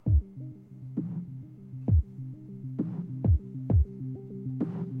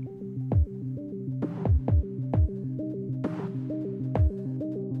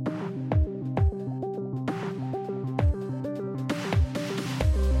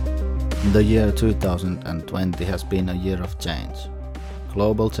The year 2020 has been a year of change.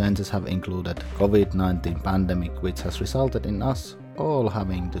 Global changes have included COVID-19 pandemic, which has resulted in us all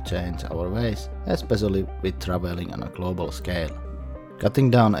having to change our ways, especially with traveling on a global scale. Cutting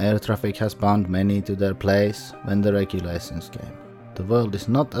down air traffic has bound many to their place when the regulations came. The world is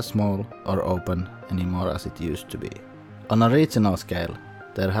not as small or open anymore as it used to be. On a regional scale,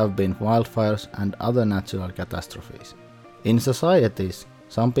 there have been wildfires and other natural catastrophes. In societies,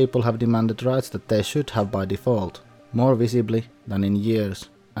 some people have demanded rights that they should have by default, more visibly than in years,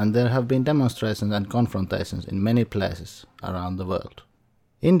 and there have been demonstrations and confrontations in many places around the world.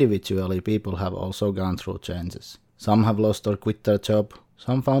 Individually, people have also gone through changes. Some have lost or quit their job,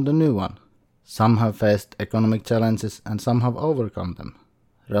 some found a new one. Some have faced economic challenges and some have overcome them.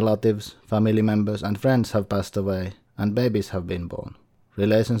 Relatives, family members and friends have passed away and babies have been born.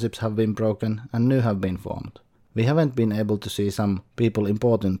 Relationships have been broken and new have been formed. We haven't been able to see some people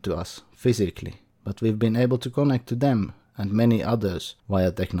important to us physically, but we've been able to connect to them and many others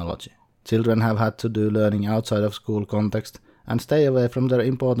via technology. Children have had to do learning outside of school context and stay away from their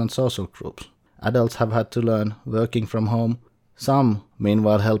important social groups. Adults have had to learn working from home, some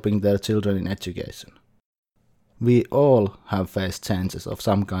meanwhile helping their children in education. We all have faced changes of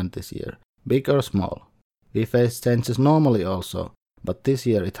some kind this year, big or small. We face changes normally also, but this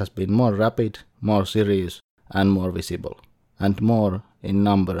year it has been more rapid, more serious, and more visible, and more in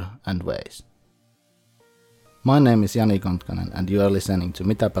number and ways. My name is Jani Kontkanen and you are listening to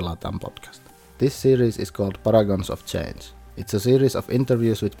Mitä pelataan podcast. This series is called Paragons of Change. It's a series of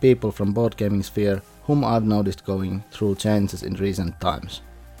interviews with people from board gaming sphere whom I've noticed going through changes in recent times.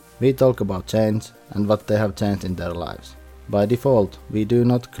 We talk about change and what they have changed in their lives. By default, we do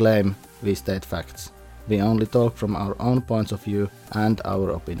not claim we state facts. We only talk from our own points of view and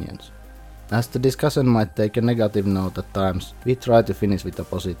our opinions. As the discussion might take a negative note at times, we try to finish with a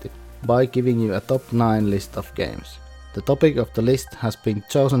positive, by giving you a top 9 list of games. The topic of the list has been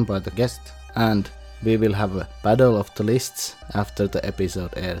chosen by the guest, and we will have a battle of the lists after the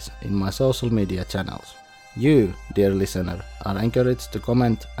episode airs in my social media channels. You, dear listener, are encouraged to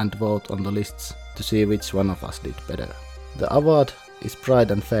comment and vote on the lists to see which one of us did better. The award is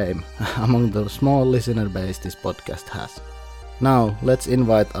pride and fame among the small listener base this podcast has. Now, let's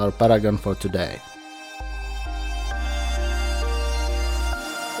invite our paragon for today.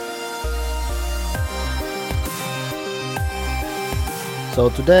 So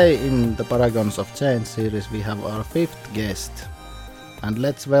today in the Paragons of Change series we have our 5th guest. And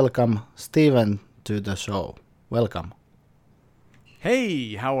let's welcome Steven to the show. Welcome.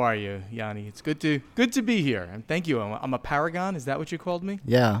 Hey, how are you, Jani? It's good to be here. And thank you. I'm a paragon. Is that what you called me?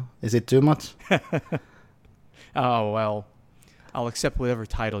 Yeah. Is it too much? Oh, well, I'll accept whatever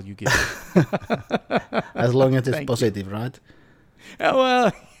title you give. As long as it's positive, you. Right?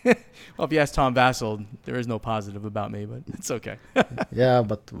 Well, if you ask Tom Vassell, there is no positive about me, but it's okay. Yeah,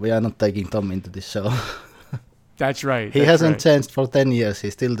 but we are not taking Tom into this show. That's right. He hasn't changed for 10 years.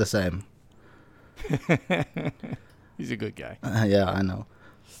 He's still the same. He's a good guy. Yeah, I know.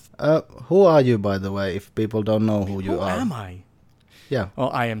 Who are you, by the way, if people don't know who you are? Who am I? Yeah.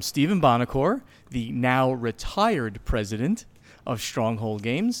 Well, I am Steven Bonacore, the now retired president of Stronghold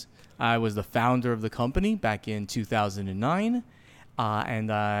Games. I was the founder of the company back in 2009.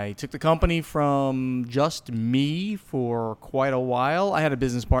 And I took the company from just me for quite a while. I had a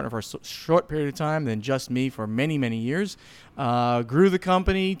business partner for a short period of time, then just me for many, many years. Grew the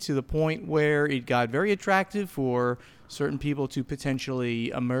company to the point where it got very attractive for certain people to potentially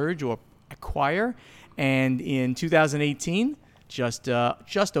emerge or acquire. And in 2018, just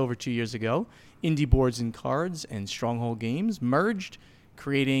over 2 years ago, Indie Boards and Cards and Stronghold Games merged,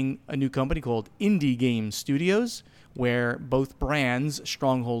 creating a new company called Indie Game Studios, where both brands,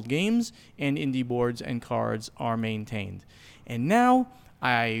 Stronghold Games and Indie Boards and Cards, are maintained. And now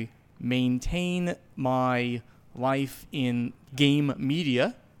I maintain my life in game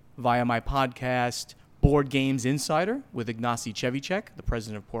media via my podcast, Board Games Insider, with Ignacy Chevicek, the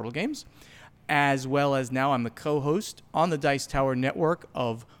president of Portal Games, as well as now I'm the co-host on the Dice Tower Network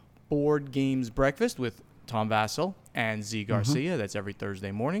of Board Games Breakfast with Tom Vassell and Z Garcia. That's every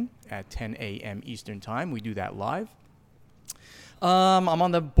Thursday morning at 10 a.m. Eastern Time. We do that live. I'm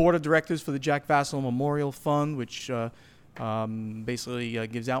on the board of directors for the Jack Vassell Memorial Fund, which basically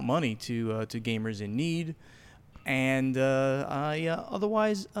gives out money to gamers in need. And I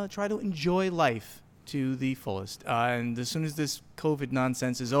otherwise try to enjoy life to the fullest. And as soon as this COVID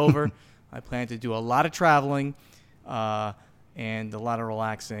nonsense is over, I plan to do a lot of traveling and a lot of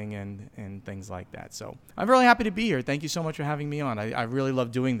relaxing and things like that. So I'm really happy to be here. Thank you so much for having me on. I really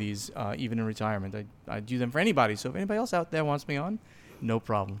love doing these, even in retirement. I do them for anybody. So if anybody else out there wants me on, No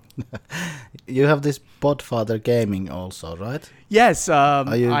problem. You have this Podfather Gaming also, right? Yes.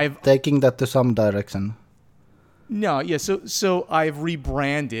 Are you I've taking that to some direction? No, yeah. So I've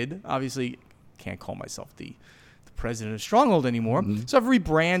rebranded. Obviously, can't call myself the president of Stronghold anymore. So I've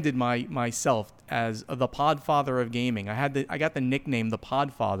rebranded myself as the Podfather of gaming. I got the nickname the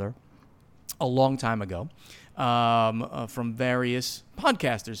Podfather a long time ago from various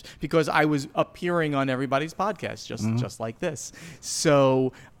podcasters because I was appearing on everybody's podcast just like this.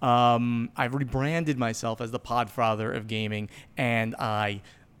 So I've rebranded myself as the Podfather of gaming, and I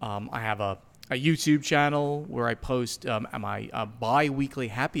have a YouTube channel where I post my bi-weekly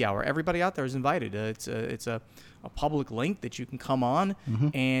happy hour. Everybody out there is invited. It's a public link that you can come on,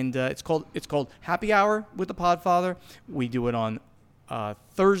 and it's called Happy Hour with the Podfather. We do it on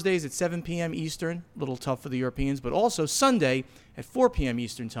Thursdays at 7 p.m. Eastern, a little tough for the Europeans, but also Sunday at 4 p.m.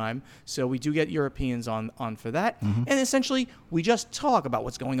 Eastern time. So we do get Europeans on for that. And essentially, we just talk about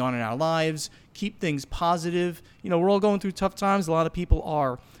what's going on in our lives, keep things positive. You know, we're all going through tough times. A lot of people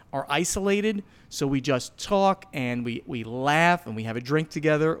are isolated, so we just talk and we laugh and we have a drink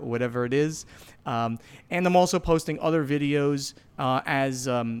together or whatever it is. And I'm also posting other videos as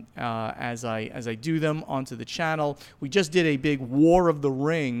I do them onto the channel. We just did a big War of the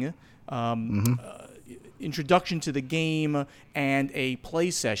Ring introduction to the game and a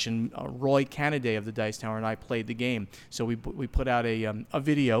play session. Roy Cannaday of the Dice Tower and I played the game, so we put out a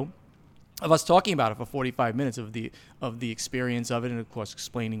video of us talking about it for 45 minutes of the experience of it, and of course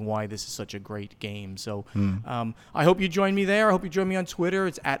explaining why this is such a great game. So I hope you join me there. I hope you join me on Twitter.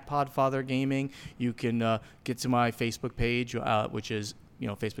 It's at Podfather Gaming. You can get to my Facebook page, which is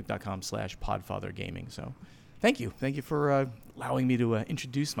facebook.com/Podfather Gaming. So thank you for allowing me to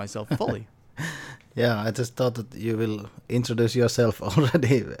introduce myself fully. Yeah, I just thought that you will introduce yourself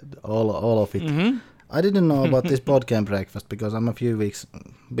already, all of it. I didn't know about this board game breakfast because I'm a few weeks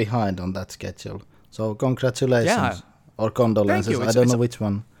behind on that schedule. So congratulations or condolences. I don't know which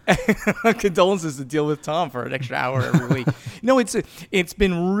one. Condolences to deal with Tom for an extra hour every week. No, it's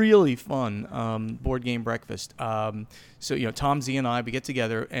been really fun. Board game breakfast. So Tom Z and I, we get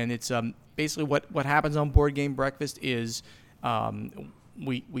together, and it's basically what happens on board game breakfast is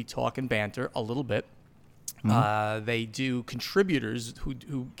we talk and banter a little bit. They do contributors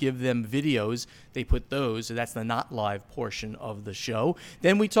who give them videos. They put those, so that's the not live portion of the show.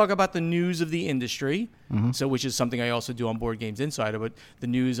 Then we talk about the news of the industry, so which is something I also do on Board Games Insider. But the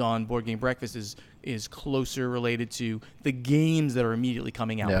news on Board Game Breakfast is closer related to the games that are immediately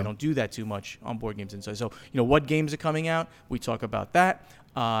coming out. Yeah. We don't do that too much on Board Games Insider. So what games are coming out? We talk about that.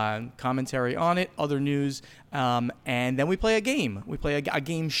 Commentary on it, other news, and then we play a game. We play a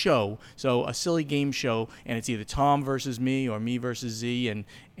game show, so a silly game show, and it's either Tom versus me or me versus Z,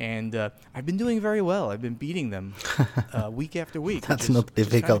 and I've been doing very well. I've been beating them week after week. That's not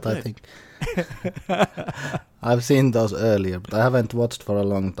difficult, I think. I've seen those earlier, but I haven't watched for a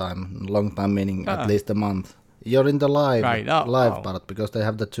long time. Long time meaning at least a month. You're in the live part because they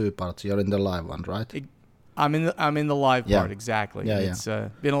have the two parts. You're in the live one, right? I'm in the live part, exactly. Yeah, it's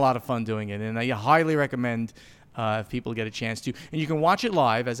been a lot of fun doing it, and I highly recommend if people get a chance to. And you can watch it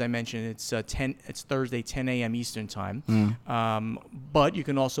live, as I mentioned. It's Thursday, 10 a.m. Eastern time. But you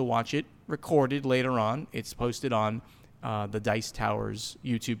can also watch it recorded later on. It's posted on the Dice Tower's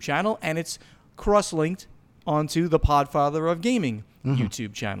YouTube channel, and it's cross-linked onto the Podfather of Gaming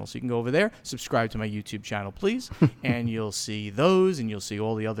YouTube channel. So you can go over there, subscribe to my YouTube channel, please, and you'll see those, and you'll see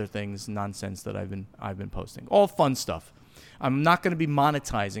all the other things, nonsense that I've been posting. All fun stuff. I'm not going to be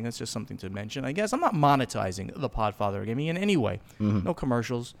monetizing. That's just something to mention, I guess. I'm not monetizing the Podfather of Gaming in any way. No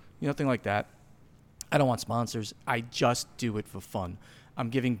commercials, nothing like that. I don't want sponsors. I just do it for fun. I'm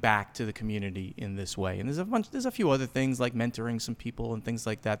giving back to the community in this way. And there's a few other things like mentoring some people and things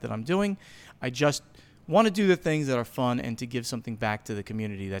like that I'm doing. I just want to do the things that are fun and to give something back to the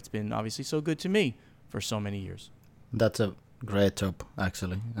community that's been obviously so good to me for so many years. That's a great job,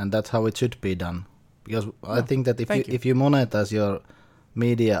 actually, and that's how it should be done. Because I think that if you monetize your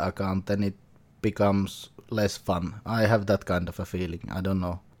media account, then it becomes less fun. I have that kind of a feeling. I don't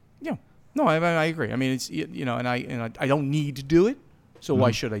know. Yeah, no, I agree. I mean, it's and I don't need to do it, so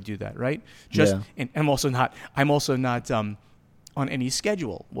why should I do that, right? And I'm also not on any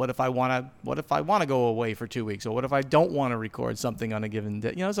schedule. What if I want to go away for 2 weeks, or what if I don't want to record something on a given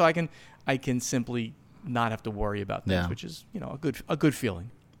day? So I can simply not have to worry about things, which is a good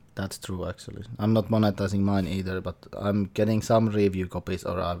feeling. That's true, actually. I'm not monetizing mine either, but I'm getting some review copies,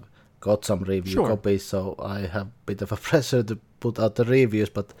 or I've got some review copies, so I have a bit of a pressure to put out the reviews,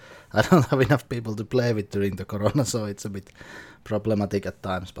 but I don't have enough people to play with during the corona, so it's a bit problematic at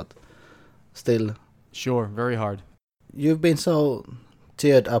times, but still. Sure, very hard. You've been so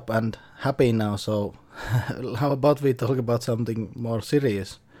cheered up and happy now, so how about we talk about something more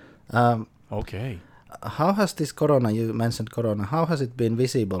serious? Okay. How has this corona, you mentioned corona, how has it been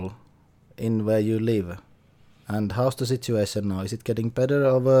visible in where you live? And how's the situation now? Is it getting better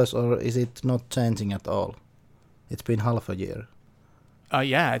or worse, or is it not changing at all? It's been half a year.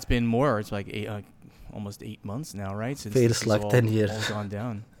 Yeah, it's been more. It's like almost 8 months now, right? Since Feels this has like 10 years. all gone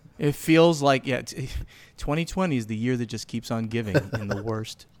down. It feels like, 2020 is the year that just keeps on giving in the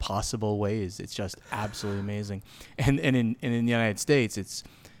worst possible ways. It's just absolutely amazing. And in the United States, it's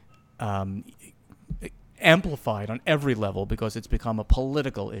amplified on every level because it's become a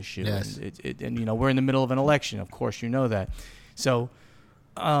political issue. Yes. And you know, we're in the middle of an election. Of course, you know that. So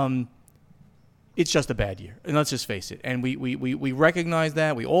it's just a bad year. And let's just face it. And we recognize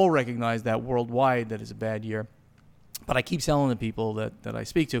that. We all recognize that worldwide, that it's a bad year. But I keep telling the people that I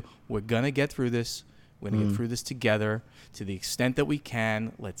speak to, we're going to get through this. We're going to get through this together to the extent that we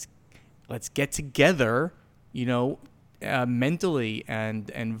can. Let's get together, you know, mentally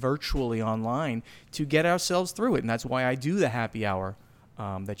and virtually online to get ourselves through it. And that's why I do the happy hour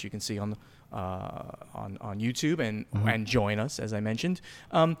that you can see on YouTube and join us, as I mentioned.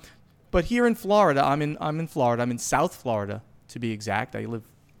 But here in Florida, I'm in Florida. I'm in South Florida, to be exact. I live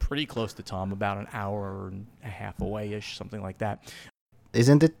pretty close to Tom, about an hour and a half away-ish, something like that.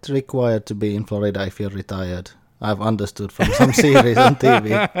 Isn't it required to be in Florida if you're retired? I've understood from some series on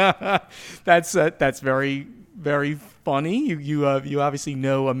TV. That's very, very funny. You obviously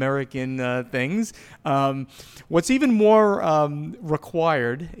know American things. What's even more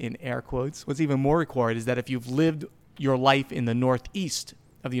required, in air quotes, what's even more required is that if you've lived your life in the Northeast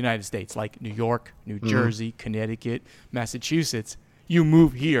of the United States, like New York, New Jersey, Connecticut, Massachusetts, you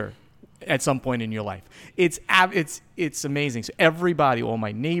move here at some point in your life. It's amazing. So everybody, all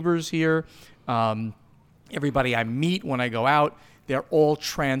my neighbors here, everybody I meet when I go out, they're all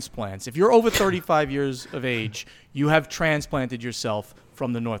transplants. If you're over 35 years of age, you have transplanted yourself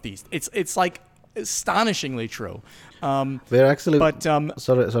from the Northeast. It's like astonishingly true. We're actually,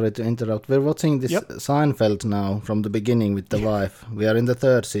 sorry to interrupt. We're watching this Seinfeld now from the beginning with the wife. We are in the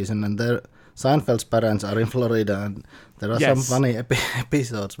third season, and Seinfeld's parents are in Florida, and there are some funny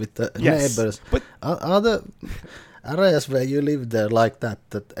episodes with the neighbors. But are the areas where you live there like that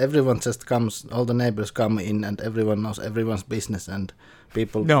everyone just comes, all the neighbors come in, and everyone knows everyone's business, and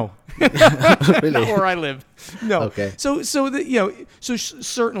people... No. Really? Not where I live. No. Okay. So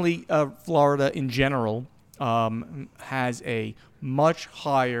certainly Florida in general has a much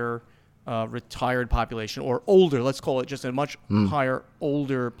higher retired population, or older, let's call it just a much higher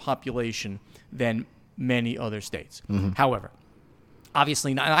older population than many other states. However,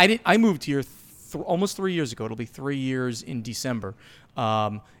 obviously, I moved here almost 3 years ago. It'll be 3 years in December.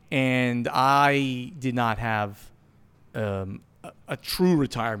 And I did not have a true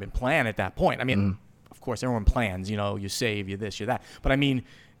retirement plan at that point. I mean, of course, everyone plans, you save, you this, you that. But I mean,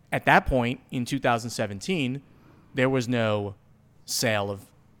 at that point in 2017, there was no sale of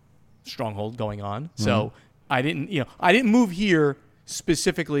Stronghold going on. So I didn't move here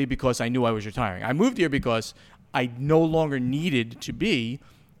specifically because I knew I was retiring. I moved here because I no longer needed to be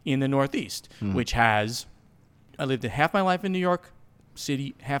in the Northeast, which I lived half my life in New York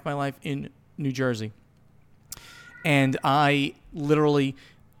City, half my life in New Jersey. And I literally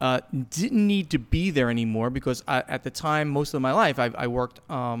didn't need to be there anymore because at the time, most of my life, I worked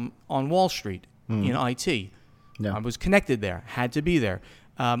on Wall Street in IT. Yeah. I was connected there, had to be there.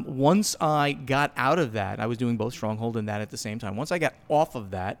 Once I got out of that, I was doing both Stronghold and that at the same time. Once I got off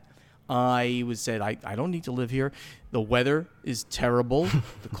of that, I said, I don't need to live here. The weather is terrible.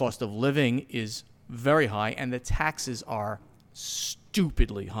 The cost of living is very high, and the taxes are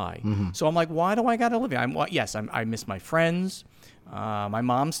stupidly high. So I'm like, why do I got to live here? Yes, I miss my friends. My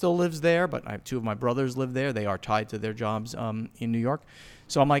mom still lives there, but I have two of my brothers live there. They are tied to their jobs in New York.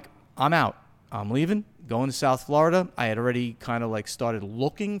 So I'm like, I'm out. I'm leaving, going to South Florida. I had already kind of like started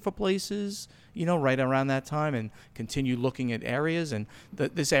looking for places, right around that time, and continued looking at areas. And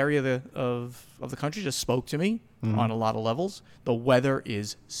this area of the country just spoke to me on a lot of levels. The weather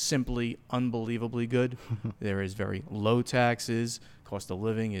is simply unbelievably good. There is very low taxes. Cost of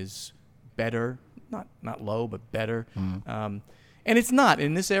living is better, not low, but better. And it's not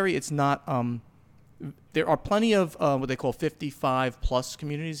in this area. It's not. There are plenty of what they call 55 plus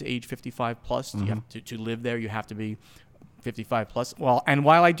communities, age 55 plus. You have to live there. You have to be 55 plus. Well, and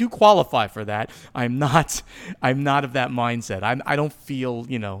while I do qualify for that, I'm not of that mindset. I don't feel,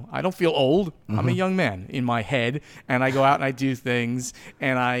 I don't feel old. I'm a young man in my head, and I go out and I do things,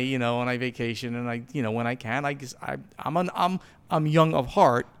 and and I vacation, and I, when I can, I'm young of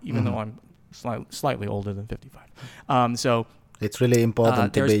heart, even though I'm slightly older than 55. So It's really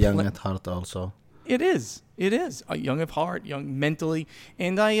important to there's be young at heart also. It is. It is. Young of heart, young mentally,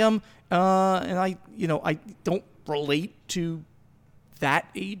 and I I don't relate to that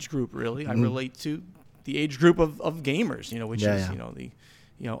age group really. I relate to the age group of gamers, which is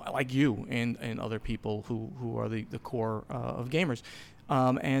like you and other people who are the core of gamers.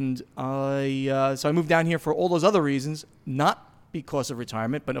 So I moved down here for all those other reasons, not because of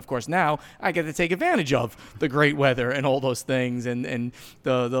retirement, but of course now I get to take advantage of the great weather and all those things and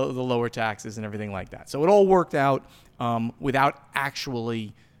the lower taxes and everything like that. So it all worked out without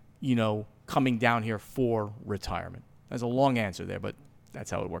actually, coming down here for retirement. That's a long answer there, but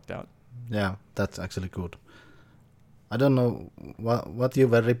that's how it worked out. Yeah, that's actually good. I don't know what you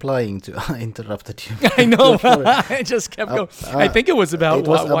were replying to. I interrupted you. I know. I just kept going. I think it was about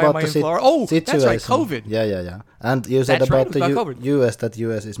why am I in Florida? Oh, that's right, COVID. Yeah. And you said about the US, that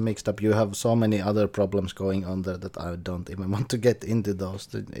US is mixed up. You have so many other problems going on there that I don't even want to get into those.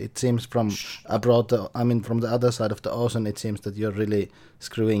 It seems from abroad, from the other side of the ocean, it seems that you're really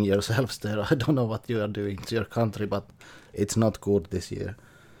screwing yourselves there. I don't know what you are doing to your country, but it's not good this year.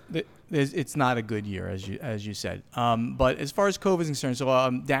 It's not a good year, as you said. But as far as COVID is concerned,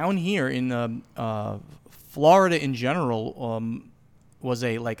 so down here in Florida in general was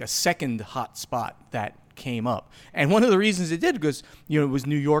a second hot spot that came up. And one of the reasons it did because it was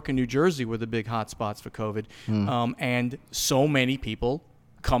New York and New Jersey were the big hot spots for COVID, and so many people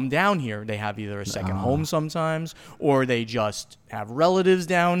come down here. They have either a second home sometimes, or they just have relatives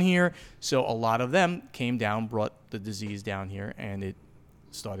down here. So a lot of them came down, brought the disease down here, and it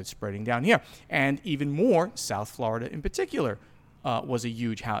started spreading down here. And even more, South Florida in particular was a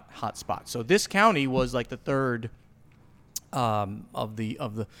huge hot spot. So this county was like the third of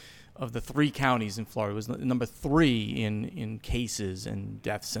the three counties in Florida. It was number 3 in cases and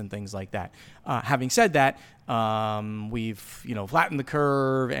deaths and things like that. Having said that, we've flattened the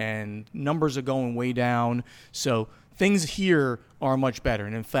curve and numbers are going way down. So things here are much better.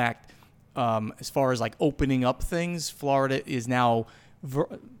 And in fact, as far as like opening up things, Florida is now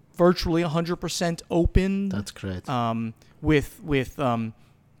virtually 100% open. That's great. With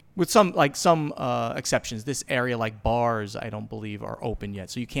some exceptions. This area, like bars, I don't believe are open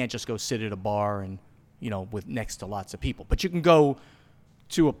yet. So you can't just go sit at a bar and with next to lots of people. But you can go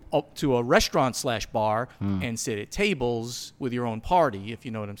to a restaurant / bar and sit at tables with your own party, if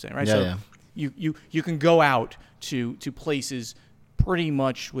you know what I'm saying, right? Yeah, You can go out to places pretty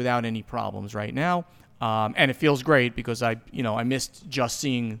much without any problems right now. And it feels great because I missed just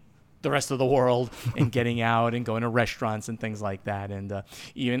seeing the rest of the world and getting out and going to restaurants and things like that. And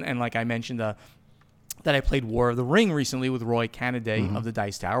and like I mentioned, that I played War of the Ring recently with Roy Canaday of the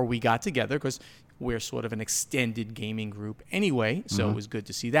Dice Tower. We got together because we're sort of an extended gaming group anyway, so it was good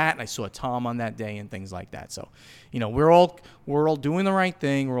to see that. And I saw Tom on that day and things like that. So, we're all doing the right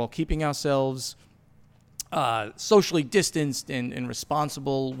thing. We're all keeping ourselves socially distanced and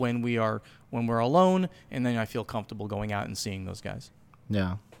responsible when we're alone, and then I feel comfortable going out and seeing those guys.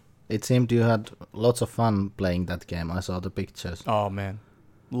 Yeah. It seemed you had lots of fun playing that game. I saw the pictures. Oh, man.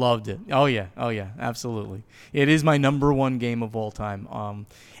 Loved it. Oh, yeah. Absolutely. It is my number 1 game of all time.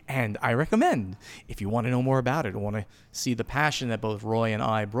 And I recommend, if you want to know more about it, or want to see the passion that both Roy and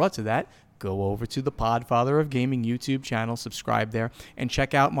I brought to that, go over to the Podfather of Gaming YouTube channel, subscribe there, and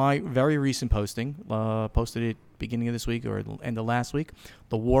check out my very recent posting. Posted it beginning of this week or end of last week,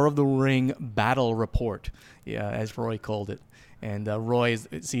 the War of the Ring Battle Report, as Roy called it. And Roy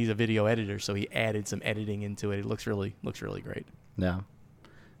he's a video editor, so he added some editing into it. It looks really great. Yeah.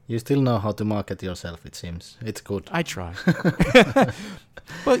 You still know how to market yourself, it seems. It's good. I try.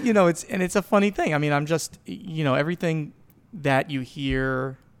 But, it's a funny thing. I mean, I'm just, everything that you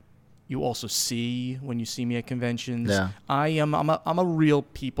hear, you also see when you see me at conventions. Yeah. I'm a real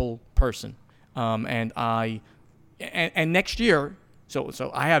people person. And next year,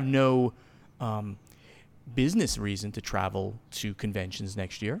 so I have no business reason to travel to conventions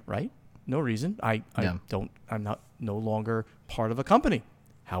next year, right? No reason. I'm no longer part of a company.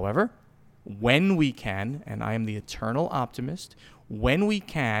 However, when we can, and I am the eternal optimist, when we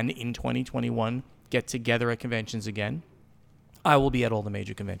can in 2021 get together at conventions again, I will be at all the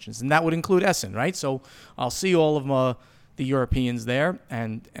major conventions, and that would include Essen, right? So I'll see all of the Europeans there,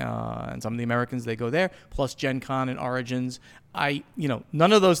 and some of the Americans, they go there, plus Gen Con and Origins.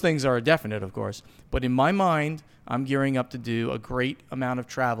 None of those things are definite, of course, but in my mind, I'm gearing up to do a great amount of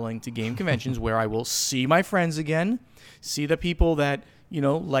traveling to game conventions where I will see my friends again, see the people that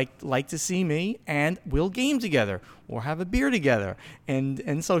like to see me, and we'll game together or have a beer together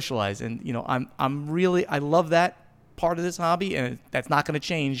and socialize. And I love that part of this hobby, and that's not going to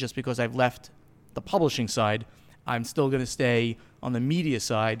change just because I've left the publishing side I'm still going to stay on the media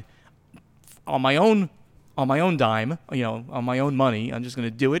side on my own dime, on my own money. I'm just going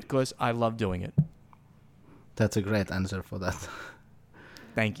to do it because I love doing it. That's a great answer for that.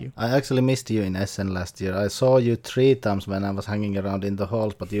 Thank you. I actually missed you in Essen last year. I saw you 3 times when I was hanging around in the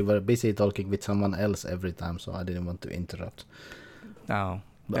halls, but you were busy talking with someone else every time, so I didn't want to interrupt. No.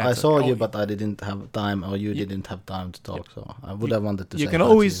 But I saw you, but I didn't have time, or you didn't have time to talk, so I would have wanted to say hi to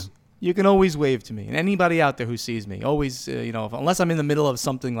you. You can always wave to me. And anybody out there who sees me, always, unless I'm in the middle of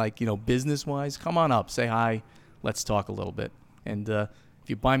something like, business-wise, come on up, say hi, let's talk a little bit. And if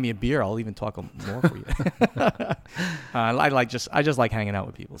you buy me a beer, I'll even talk more for you. I just like hanging out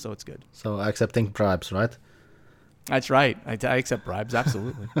with people, so it's good. So accepting bribes, right? That's right. I accept bribes,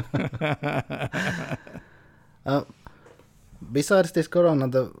 absolutely. Besides this corona,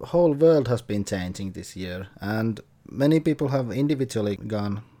 the whole world has been changing this year, and many people have individually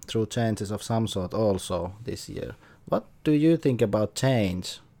gone through changes of some sort also this year. What do you think about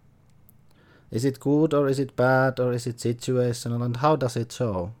change? Is it good or is it bad or is it situational, and how does it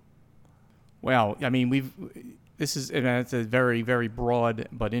show? Well, I mean, it's a very, very broad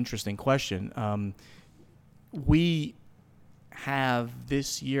but interesting question. We have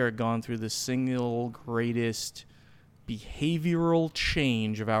this year gone through the single greatest behavioral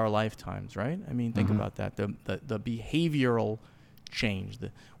change of our lifetimes, right? I mean, think about that. The behavioral change.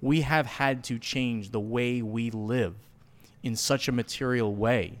 We have had to change the way we live in such a material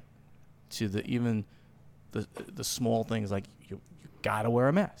way, to even the small things like you gotta wear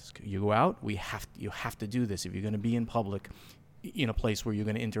a mask. You go out, you have to do this if you're going to be in public, in a place where you're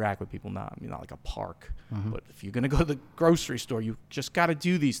going to interact with people. Not like a park, but if you're going to go to the grocery store, you just got to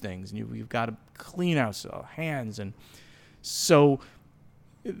do these things, and you've got to clean our hands. And so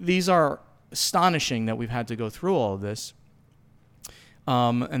these are astonishing that we've had to go through all of this.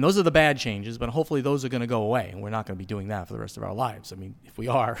 And those are the bad changes, but hopefully those are going to go away, and we're not going to be doing that for the rest of our lives. I mean, if we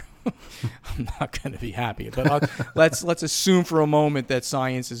are, I'm not going to be happy. But let's assume for a moment that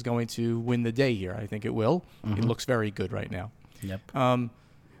science is going to win the day here. I think it will. It looks very good right now. Yep.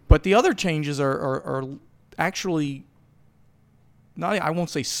 But the other changes are actually not, I won't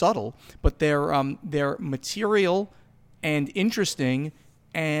say subtle, but they're material and interesting,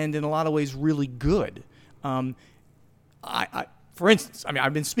 and in a lot of ways really good. For instance, I mean,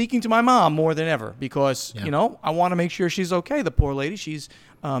 I've been speaking to my mom more than ever because, I want to make sure she's okay. The poor lady, she's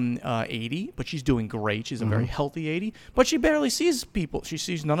 80, but she's doing great. She's a very healthy 80, but she barely sees people. She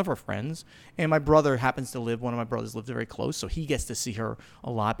sees none of her friends. And my brother happens to one of my brothers lives very close, so he gets to see her a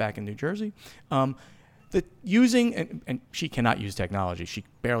lot back in New Jersey. And she cannot use technology. She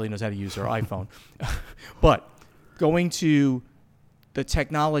barely knows how to use her iPhone. But going to the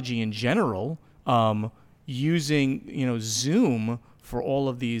technology in general, using Zoom for all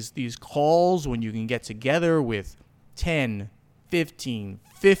of these calls when you can get together with 10, 15,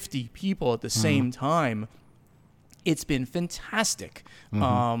 50 people at the same time, it's been fantastic.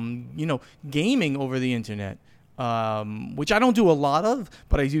 Gaming over the internet, which I don't do a lot of,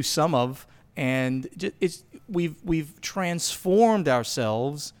 but I do some of, and we've transformed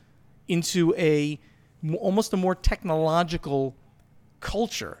ourselves into almost a more technological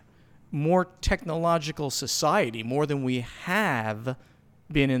culture, more technological society, more than we have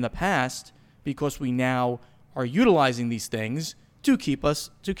been in the past, because we now are utilizing these things to keep us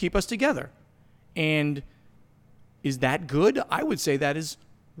together. And is that good? I would say that is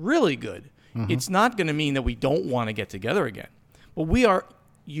really good. It's not going to mean that we don't want to get together again, but we are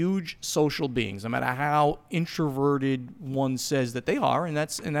huge social beings, no matter how introverted one says that they are, and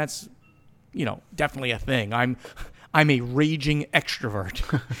that's definitely a thing. I'm a raging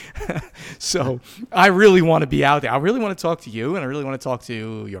extrovert. So I really want to be out there. I really want to talk to you, and I really want to talk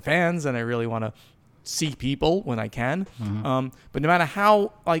to your fans, and I really want to see people when I can. But no matter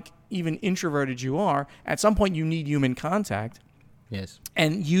how even introverted you are, at some point you need human contact. Yes.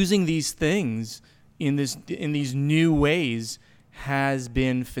 And using these things in these new ways has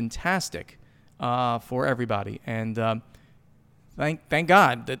been fantastic for everybody. And thank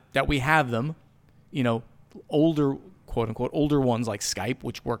God that we have them. Older, quote unquote, older ones like Skype,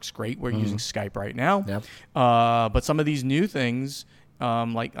 which works great. We're using Skype right now. Yep. But some of these new things,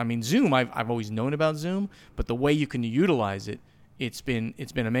 Zoom, I've always known about Zoom, but the way you can utilize it, it's been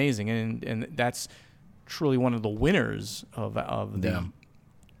amazing. And that's truly one of the winners of the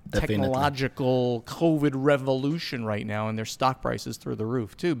technological COVID revolution right now, and their stock prices through the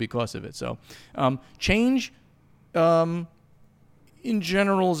roof too because of it. So change, in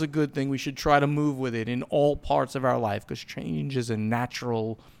general, is a good thing. We should try to move with it in all parts of our life, because change is a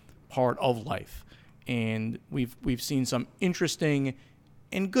natural part of life. And we've seen some interesting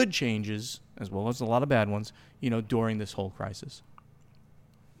and good changes, as well as a lot of bad ones, during this whole crisis.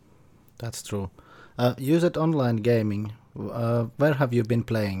 That's true. You said online gaming. Where have you been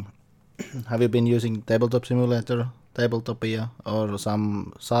playing? Have you been using Tabletop Simulator, Tabletopia, or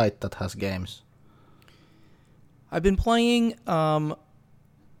some site that has games? I've been playing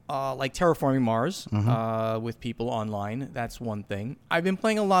like Terraforming Mars with people online. That's one thing. I've been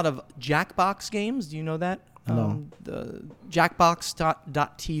playing a lot of Jackbox games. Do you know that? No. The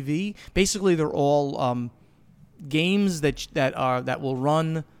Jackbox.tv. Basically, they're all games that will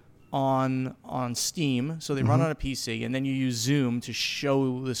run on Steam. So they run on a PC, and then you use Zoom to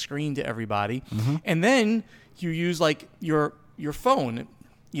show the screen to everybody, and then you use like your phone,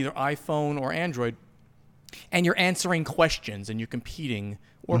 either iPhone or Android, and you're answering questions and you're competing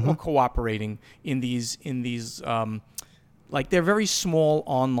or cooperating in these like they're very small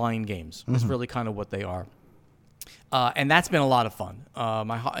online games. That's really kind of what they are. And that's been a lot of fun.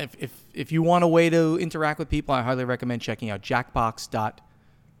 If you want a way to interact with people, I highly recommend checking out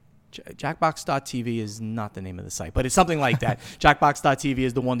Jackbox.tv is not the name of the site, but it's something like that. Jackbox.tv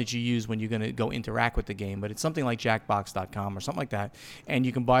is the one that you use when you're going to go interact with the game, but it's something like Jackbox.com or something like that. And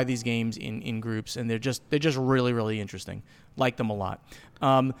you can buy these games in groups, and they're just really, really interesting. Like them a lot.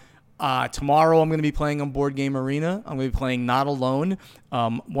 Tomorrow I'm going to be playing on Board Game Arena. I'm going to be playing Not Alone.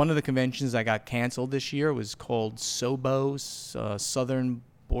 One of the conventions that got canceled this year was called SOBO, Southern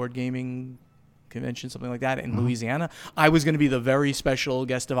Board Gaming Convention, something like that, in Louisiana. I was going to be the very special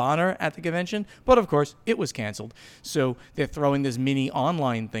guest of honor at the convention, but of course it was canceled. So they're throwing this mini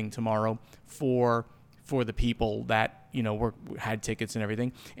online thing tomorrow for the people that had tickets and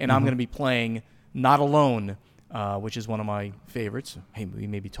everything. And I'm going to be playing Not Alone, which is one of my favorites. Hey, we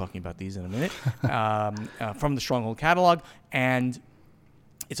may be talking about these in a minute, from the Stronghold catalog. And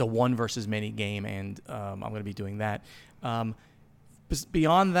it's a one versus many game, and I'm going to be doing that.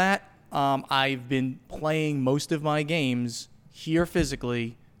 Beyond that, I've been playing most of my games here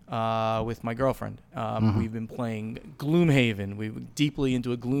physically with my girlfriend. We've been playing Gloomhaven. We were deeply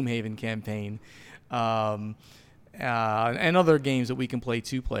into a Gloomhaven campaign. And other games that we can play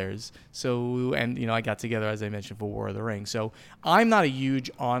two players. So, and I got together, as I mentioned, for War of the Ring. So I'm not a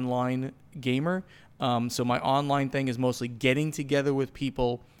huge online gamer. So my online thing is mostly getting together with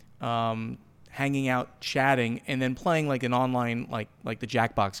people, hanging out, chatting, and then playing like an online, like the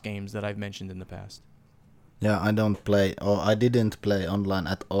Jackbox games that I've mentioned in the past. Yeah, I don't play, or I didn't play online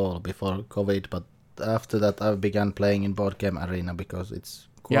at all before COVID, but after that I began playing in Board Game Arena because it's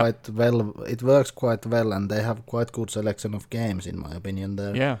quite well. It works quite well, and they have quite good selection of games, in my opinion.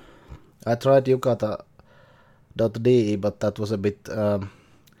 There. Yeah. I tried Yukata.de, but that was a bit, how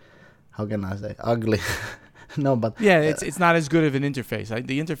can I say, ugly. No, but it's not as good of an interface.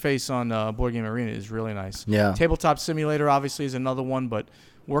 The interface on Board Game Arena is really nice. Yeah. Tabletop Simulator obviously is another one, but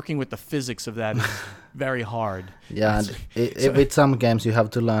working with the physics of that is very hard. Yeah, and with some games you have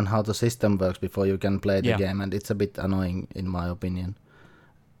to learn how the system works before you can play the game, and it's a bit annoying in my opinion.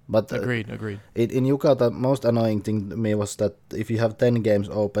 But agreed. In Yukata, most annoying thing to me was that if you have 10 games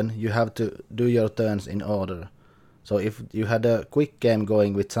open, you have to do your turns in order. So if you had a quick game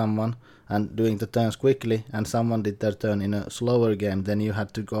going with someone and doing the turns quickly, and someone did their turn in a slower game, then you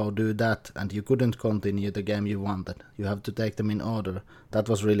had to go do that, and you couldn't continue the game you wanted. You have to take them in order. That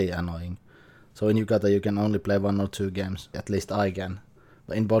was really annoying. So in Yukata you can only play 1 or 2 games, at least I can.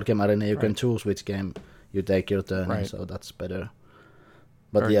 But in Board Game Arena you can choose which game you take your turn in, so that's better.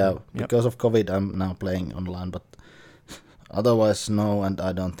 But because of COVID I'm now playing online, but otherwise no, and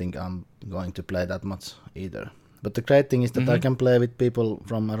I don't think I'm going to play that much either. But the great thing is that I can play with people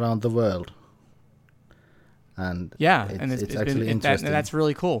from around the world. And it's actually interesting. And that's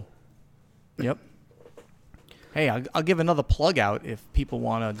really cool. Yep. Hey, I'll give another plug out if people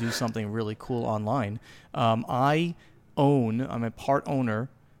want to do something really cool online. I'm a part owner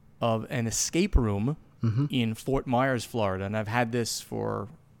of an escape room in Fort Myers, Florida, and I've had this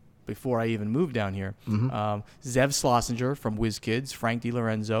before I even moved down here. Zev Schlosinger from WizKids, Frank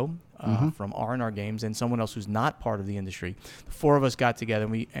DiLorenzo from R&R Games, and someone else who's not part of the industry. The 4 of us got together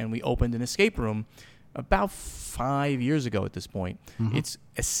and we opened an escape room about 5 years ago at this point. It's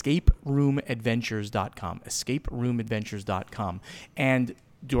escaperoomadventures.com, escaperoomadventures.com. And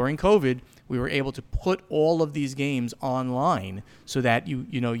during COVID, we were able to put all of these games online so that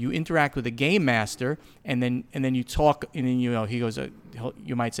you interact with a game master, and then you talk, and then he goes,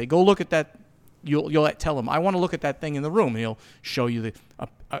 you might say, go look at that. You'll tell him, I want to look at that thing in the room. And he'll show you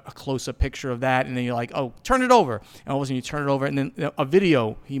a close-up picture of that, and then you're like, oh, turn it over. And all of a sudden you turn it over, and then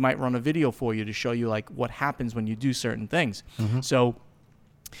he might run a video for you to show you like what happens when you do certain things. So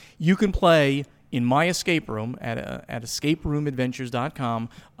you can play in my escape room at escaperoomadventures.com,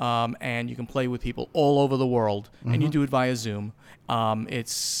 and you can play with people all over the world, and you do it via Zoom.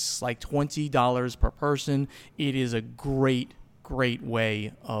 It's like $20 per person. It is a great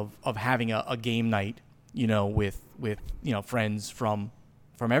way of having a game night, with friends from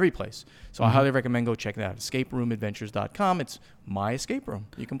every place. So I highly recommend go check that out. escaperoomadventures.com. It's my escape room.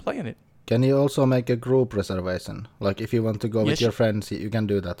 You can play in it. Can you also make a group reservation? Like if you want to go with your friends, you can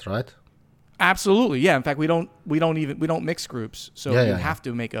do that, right? Absolutely, yeah. In fact, we don't mix groups, so you have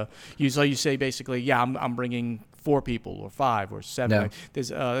to make you say basically, I'm bringing 4 people or 5 or 7. Yeah.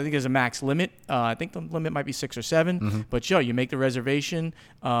 There's I think there's a max limit. I think the limit might be 6 or 7. But you make the reservation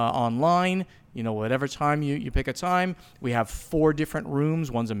online. Whatever time you pick a time. We have 4 different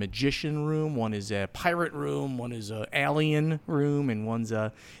rooms. One's a magician room, one is a pirate room, one is a alien room, and one's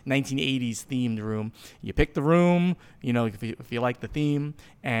a 1980s themed room. You pick the room, if you like the theme,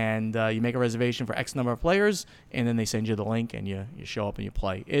 and you make a reservation for X number of players, and then they send you the link, and you show up and you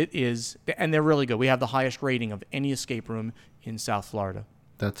play. And they're really good. We have the highest rating of any escape room in South Florida.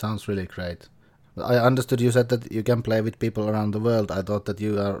 That sounds really great. I understood you said that you can play with people around the world. I thought that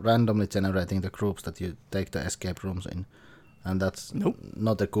you are randomly generating the groups that you take the escape rooms in. And that's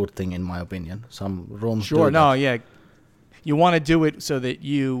not a good thing in my opinion. Some rooms You want to do it so that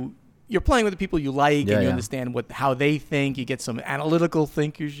you're playing with the people you like and you understand how they think. You get some analytical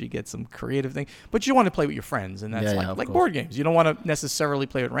thinkers, you get some creative things. But you want to play with your friends, and that's like board games. You don't want to necessarily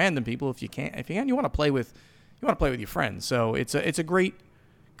play with random people if you can. If you can, you want to play with your friends. So it's a great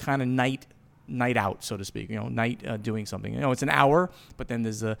kind of night out, so to speak, night doing something. It's an hour, but then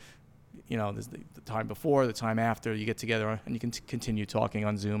there's there's the time before, the time after. You get together and you can continue talking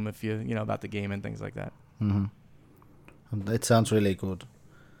on Zoom if you about the game and things like that. It sounds really good.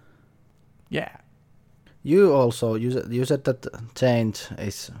 Yeah. You also you said that change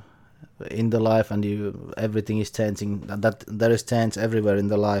is in the life, and everything is changing. That there is change everywhere in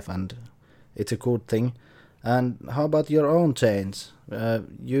the life, and it's a good thing. And how about your own change?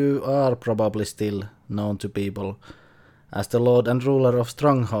 You are probably still known to people as the Lord and Ruler of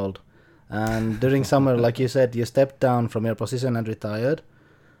Stronghold. And during summer, like you said, you stepped down from your position and retired.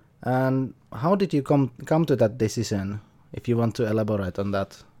 And how did you come to that decision? If you want to elaborate on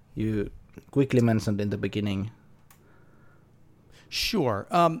that, you quickly mentioned in the beginning. Sure.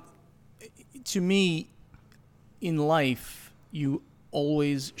 To me, in life, you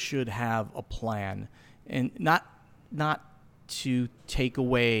always should have a plan. And not to take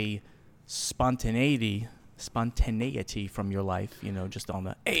away spontaneity from your life, just on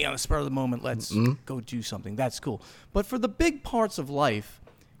the spur of the moment, let's go do something. That's cool. But for the big parts of life,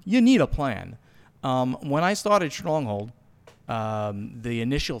 you need a plan. When I started Stronghold, the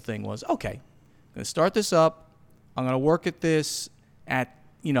initial thing was, okay, I'm going to start this up. I'm going to work at this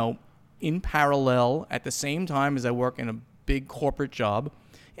in parallel at the same time as I work in a big corporate job.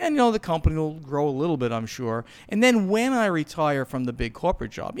 And, the company will grow a little bit, I'm sure. And then when I retire from the big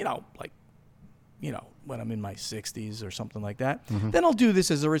corporate job, when I'm in my 60s or something like that, then I'll do this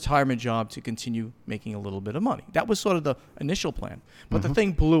as a retirement job to continue making a little bit of money. That was sort of the initial plan. But the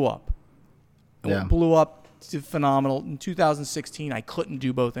thing blew up. It blew up to phenomenal. In 2016, I couldn't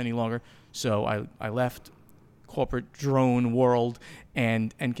do both any longer. So I left corporate drone world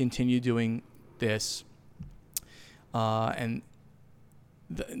and continued doing this. And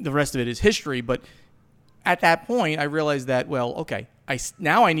the rest of it is history, but at that point, I realized that,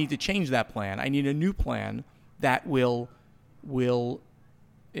 now I need to change that plan. I need a new plan that will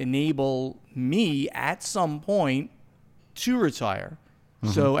enable me at some point to retire.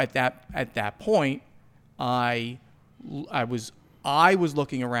 So at that point, I was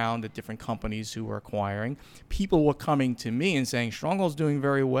looking around at different companies who were acquiring. People were coming to me and saying, Stronghold's doing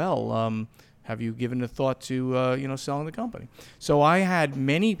very well. Have you given a thought to, selling the company? So I had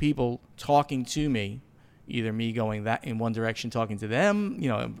many people talking to me, either me going that in one direction, talking to them,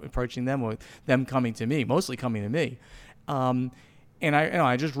 approaching them, or them coming to me, mostly coming to me. And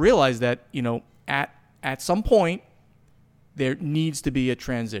I just realized that, at some point there needs to be a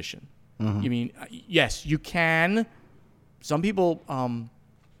transition. You mean, yes, you can. Some people,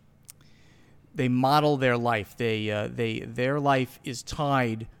 they model their life. Their life is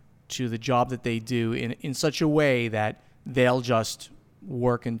tied to the job that they do in such a way that they'll just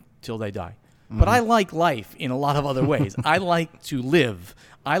work until they die. But I like life in a lot of other ways. I like to live.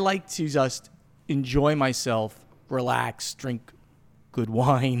 I like to just enjoy myself, relax, drink good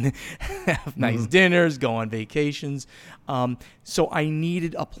wine, have nice dinners, go on vacations. So I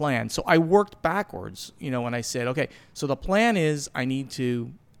needed a plan. So I worked backwards, and I said, okay, so the plan is I need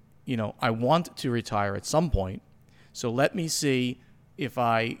to, I want to retire at some point. So let me see, if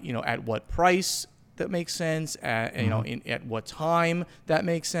I, at what price that makes sense, at what time that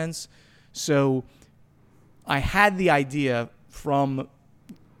makes sense. So I had the idea from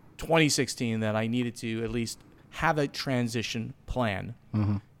 2016 that I needed to at least have a transition plan.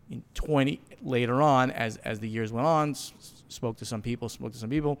 In later on, as the years went on, spoke to some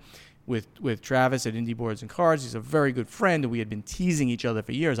people with Travis at Indie Boards and Cards. He's a very good friend, and we had been teasing each other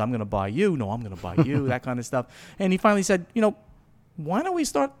for years. I'm going to buy you. No, I'm going to buy you. That kind of stuff. And he finally said, why don't we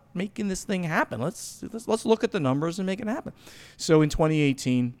start making this thing happen? Let's look at the numbers and make it happen. So in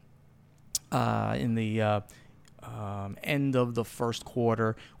 2018, in the end of the first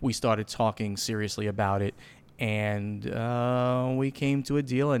quarter, we started talking seriously about it, and we came to a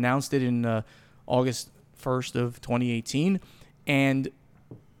deal, announced it in August 1st of 2018, and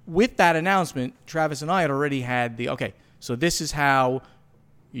with that announcement, Travis and I had already had so this is how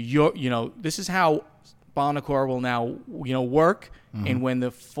this is how Bonacor will now, work, and when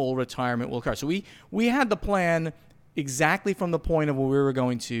the full retirement will occur. So we had the plan exactly from the point of where we were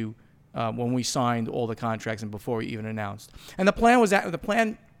going to, when we signed all the contracts and before we even announced. And the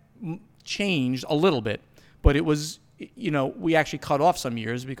plan changed a little bit, but it was, we actually cut off some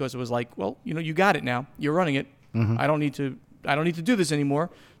years because it was like, well, you got it now. You're running it. I don't need to do this anymore.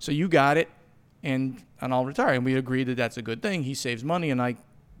 So you got it, and I'll retire. And we agreed that that's a good thing. He saves money, and I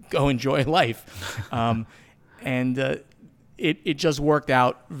go enjoy life. It just worked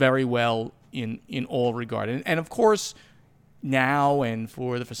out very well in all regard. And of course, now and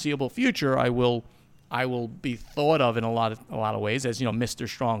for the foreseeable future, I will be thought of in a lot of ways as Mr.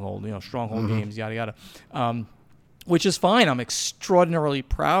 Stronghold, Stronghold Games, yada yada, which is fine. I'm extraordinarily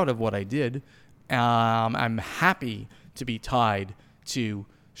proud of what I did. I'm happy to be tied to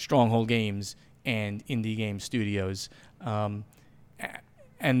Stronghold Games and Indie Game Studios, and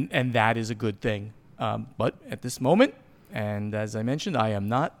that is a good thing. But at this moment, and as I mentioned, I am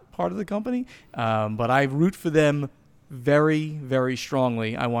not part of the company, but I root for them very, very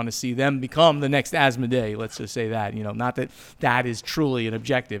strongly. I want to see them become the next Asmodee. Let's just say that. Not that is truly an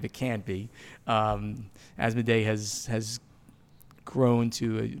objective. It can't be. Asmodee has grown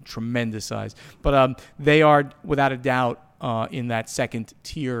to a tremendous size, but they are without a doubt in that second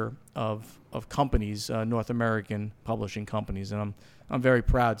tier of companies, North American publishing companies, and I'm very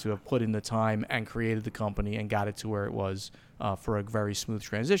proud to have put in the time and created the company and got it to where it was for a very smooth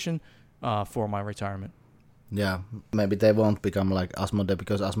transition for my retirement. Yeah, maybe they won't become like Asmodee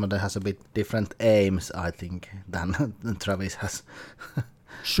because Asmodee has a bit different aims, I think, than Travis has.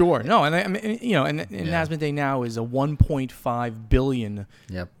 Sure, no, and I mean, Asmodee now is a 1.5 billion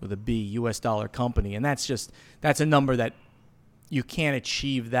with a B US dollar company, and that's a number that you can't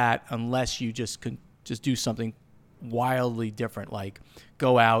achieve that unless you just do something wildly different, like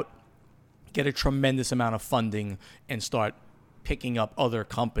go out, get a tremendous amount of funding, and start picking up other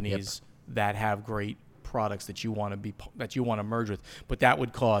companies that have great products that you want to merge with, but that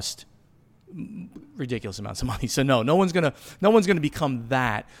would cost ridiculous amounts of money. So no one's gonna become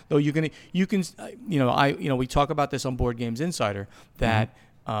that. Though we talk about this on Board Games Insider that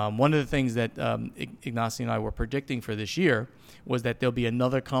one of the things that Ignacy and I were predicting for this year was that there'll be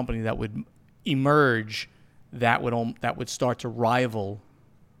another company that would emerge that would start to rival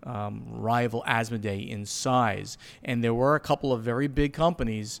Asmodee in size, and there were a couple of very big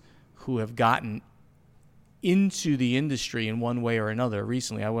companies who have gotten into the industry in one way or another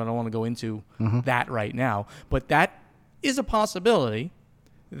recently. I don't want to go into that right now, but that is a possibility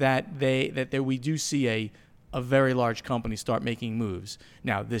that we do see a very large company start making moves.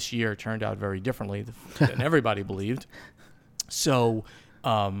 Now, this year turned out very differently than everybody believed, so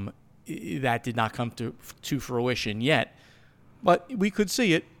that did not come to fruition yet, but we could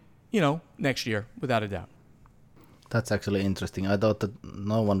see it, next year without a doubt. That's actually interesting. I thought that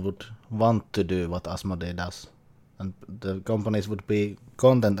no one would want to do what Asmodee does, and the companies would be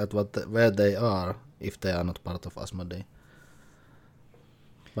content at where they are if they are not part of Asmodee.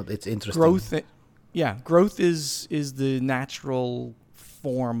 But it's interesting. Growth is the natural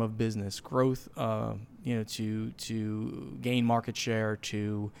form of business. Growth, to gain market share,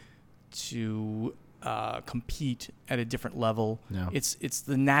 to compete at a different level. Yeah. It's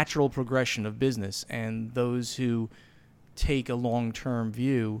the natural progression of business, and those who take a long-term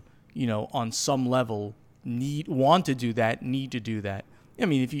view, on some level want to do that. I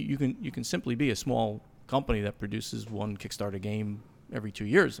mean, if you can simply be a small company that produces one Kickstarter game every 2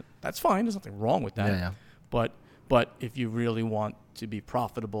 years, that's fine. There's nothing wrong with that. Yeah. But if you really want to be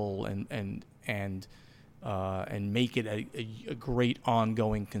profitable and make it a great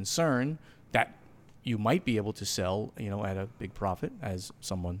ongoing concern, you might be able to sell, at a big profit, as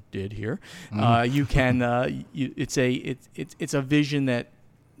someone did here. You can. It's a vision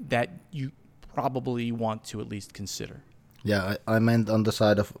that you probably want to at least consider. Yeah, I meant on the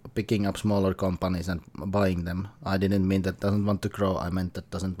side of picking up smaller companies and buying them. I didn't mean that doesn't want to grow. I meant that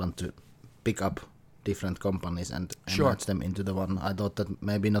doesn't want to pick up different companies and merge them into the one. I thought that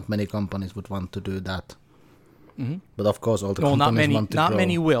maybe not many companies would want to do that. Mm-hmm. But of course, all the companies want to grow. Not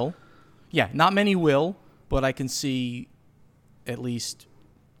many will. Yeah, not many will, but I can see at least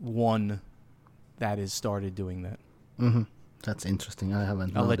one that has started doing that. Mm-hmm. That's interesting. I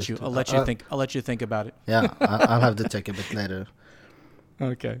haven't. I'll let you think about it. Yeah, I'll have to check a bit later.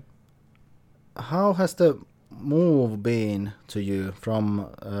 Okay. How has the move been to you from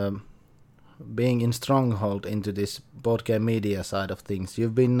being in Stronghold into this board game media side of things?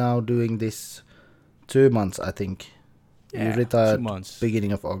 You've been now doing this 2 months, I think. Yeah, you retired 2 months.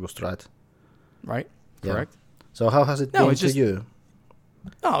 Beginning of August, right? Right. Yeah. Correct. So how has it been to you?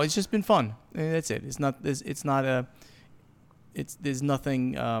 No, it's just been fun. That's it. There's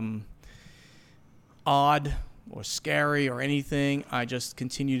nothing odd or scary or anything. I just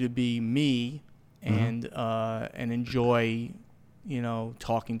continue to be me and enjoy,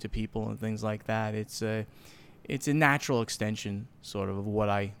 talking to people and things like that. It's a natural extension sort of what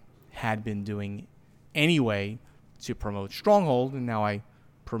I had been doing anyway to promote Stronghold, and now I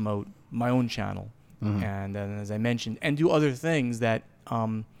promote my own channel. And as I mentioned, and do other things that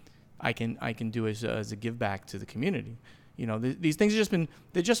I can do as a give back to the community. These things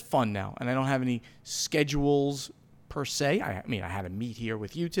they're just fun now, and I don't have any schedules per se. I had a meet here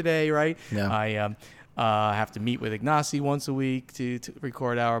with you today, right? Yeah. I have to meet with Ignacy once a week to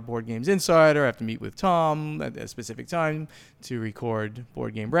record our Board Games Insider. I have to meet with Tom at a specific time to record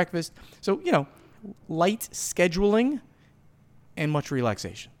Board Game Breakfast. So, light scheduling and much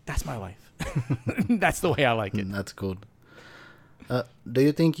relaxation. That's my life. That's the way I like it. That's good. Do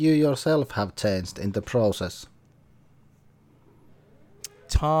you think you yourself have changed in the process?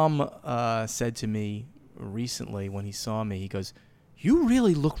 Tom said to me recently when he saw me, he goes, "You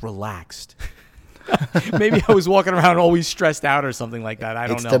really look relaxed." Maybe I was walking around always stressed out or something like that. I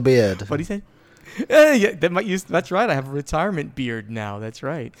don't know. It's the beard. But he said, yeah, that's right. I have a retirement beard now. That's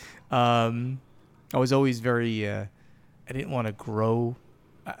right. I was always very, I didn't want to grow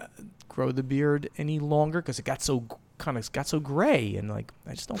the beard any longer because it got so gray, and like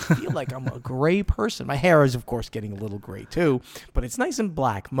I just don't feel like I'm a gray person. My hair is of course getting a little gray too, but it's nice and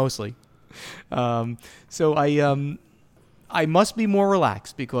black mostly. So I must be more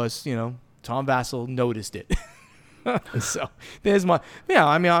relaxed because Tom Vassal noticed it. So there's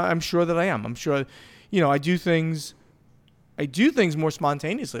I'm sure that I am. I'm sure I do things more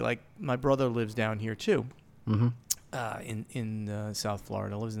spontaneously. Like my brother lives down here too. Mm-hmm. In South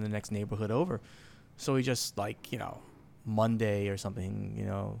Florida, lives in the next neighborhood over. So he just Monday or something,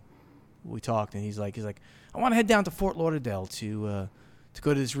 we talked, and he's like, I want to head down to Fort Lauderdale to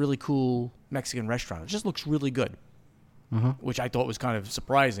go to this really cool Mexican restaurant. It just looks really good, which I thought was kind of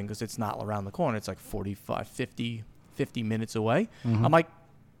surprising because it's not around the corner. It's like 45, 50 minutes away. Mm-hmm. I'm like,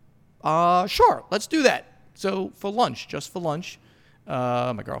 sure, let's do that. So just for lunch,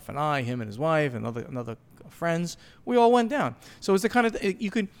 my girlfriend and I, him and his wife, and another friends, we all went down. So it's the kind of you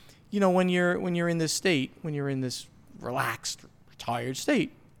could, when you're in this state, when you're in this relaxed, retired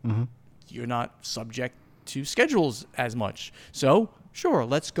state, you're not subject to schedules as much. So sure,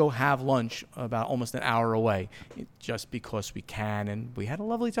 let's go have lunch about almost an hour away, just because we can, and we had a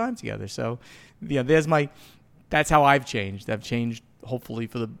lovely time together. So that's how I've changed. I've changed hopefully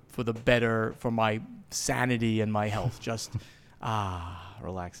for the better, for my sanity and my health. Just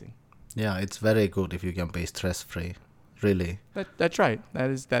relaxing. Yeah, it's very good if you can be stress-free, really. That's right.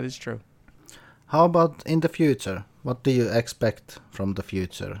 That is true. How about in the future? What do you expect from the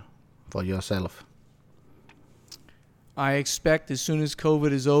future for yourself? I expect as soon as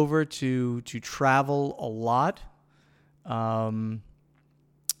COVID is over to travel a lot. I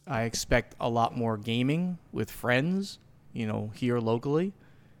expect a lot more gaming with friends, here locally,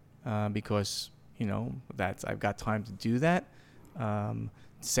 because I've got time to do that.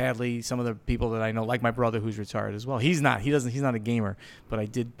 Sadly, some of the people that I know, like my brother who's retired as well, he's not a gamer, but I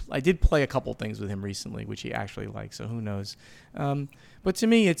did play a couple things with him recently, which he actually likes, so who knows. But to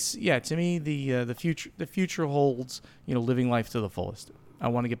me, the future holds, living life to the fullest. I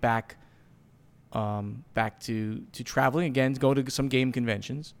want to get back to traveling again, go to some game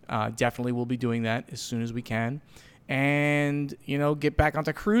conventions. Definitely will be doing that as soon as we can. And get back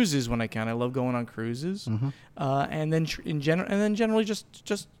onto cruises when I can. I love going on cruises, and then generally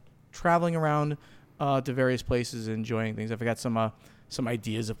just traveling around to various places, enjoying things. I've got some some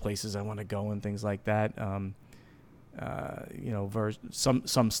ideas of places I want to go and things like that.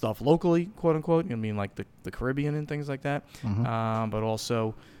 Some stuff locally, quote unquote. I mean, like the Caribbean and things like that. But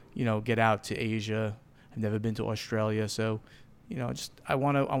also, get out to Asia. I've never been to Australia, so I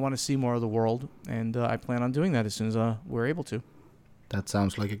want to see more of the world, and I plan on doing that as soon as we're able to. That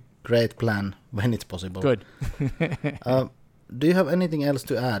sounds like a great plan when it's possible. Good. Do you have anything else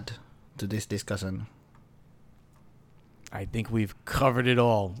to add to this discussion? I think we've covered it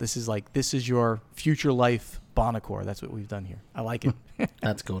all. This is your future life Bonacor. That's what we've done here. I like it.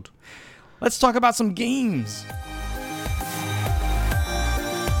 That's good. Let's talk about some games.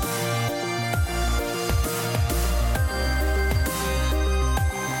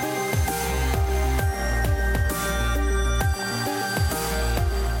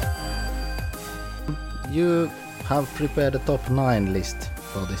 You have prepared a top 9 list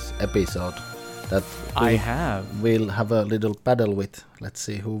for this episode that we'll have a little battle with. Let's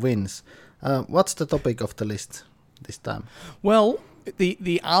see who wins. What's the topic of the list this time? Well,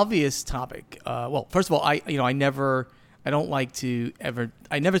 the obvious topic. First of all, I never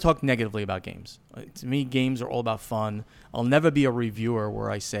talk negatively about games. To me, games are all about fun. I'll never be a reviewer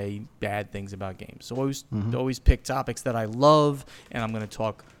where I say bad things about games. So always pick topics that I love, and I'm going to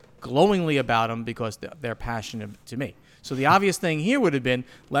talk glowingly about them because they're passionate to me. So the obvious thing here would have been,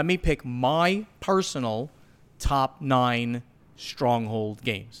 let me pick my personal top 9 Stronghold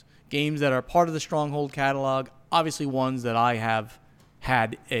games. Games that are part of the Stronghold catalog, obviously ones that I have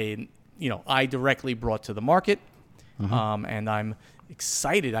had I directly brought to the market. And I'm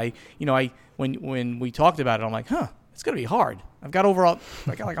excited. When we talked about it, I'm like, it's going to be hard. I got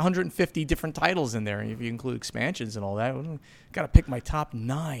like 150 different titles in there, if you include expansions and all that. Got to pick my top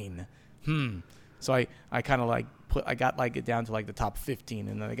 9. So I kind of I got it down to the top 15,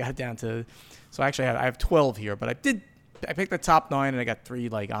 and then I got it down to. So actually, I have 12 here, but I picked the top 9, and I got 3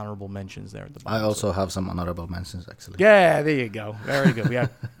 honorable mentions there at the bottom. I also have some honorable mentions actually. Yeah, there you go. Very good. We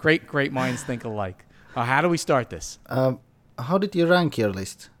have great minds think alike. How do we start this? How did you rank your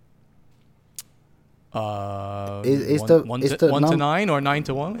list? Is 1 to 9 or 9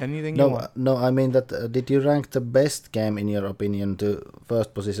 to 1? Anything you want? No, I mean that. Did you rank the best game in your opinion to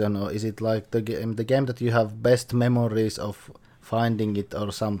first position, or is it like the game that you have best memories of finding it,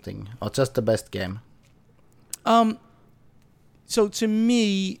 or something, or just the best game? So to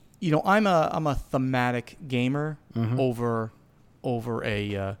me, I'm a thematic gamer over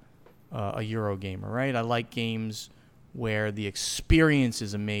a Euro gamer, right? I like games where the experience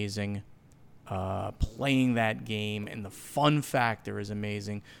is amazing. Playing that game and the fun factor is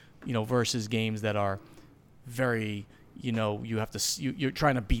amazing, versus games that are very, you're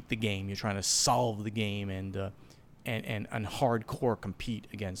trying to beat the game, you're trying to solve the game and hardcore compete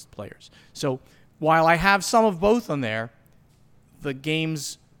against players. So while I have some of both on there, the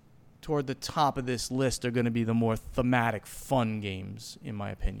games toward the top of this list are going to be the more thematic, fun games, in my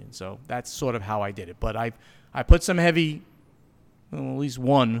opinion. So that's sort of how I did it. But I put some heavy, at least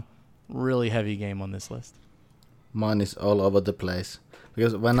one really heavy game on this list. Mine is all over the place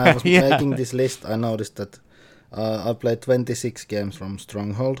because when I was making this list, I noticed that I played 26 games from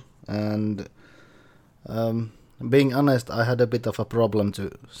Stronghold, and being honest, I had a bit of a problem to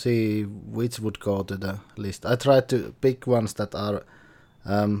see which would go to the list. I tried to pick ones that are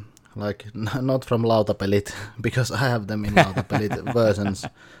not from Lautapelit because I have them in Lautapelit versions,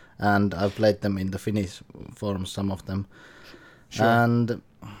 and I played them in the Finnish form, some of them. Sure. And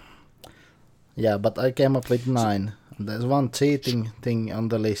yeah, but I came up with 9. There's one cheating thing on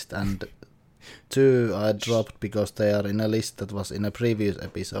the list, and 2 I dropped because they are in a list that was in a previous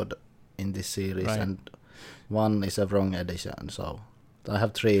episode in this series, right. And 1 is a wrong edition, so I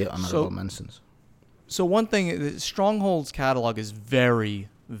have 3 honorable mentions. So one thing, Stronghold's catalog is very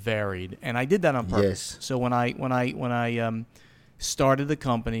varied, and I did that on purpose. Yes. So when I started the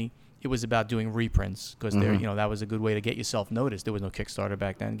company, it was about doing reprints because that was a good way to get yourself noticed. There was no Kickstarter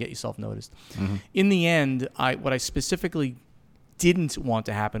back then. Get yourself noticed. In the end, what I specifically didn't want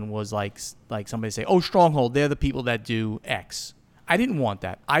to happen was like somebody say, "Oh, Stronghold, they're the people that do X." I didn't want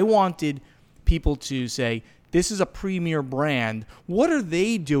that. I wanted people to say, "This is a premier brand. What are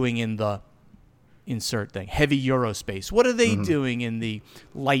they doing in the insert thing, heavy Euro space? What are they doing in the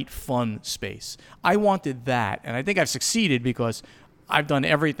light fun space?" I wanted that, and I think I've succeeded because I've done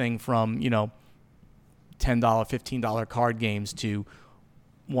everything from, $10, $15 card games to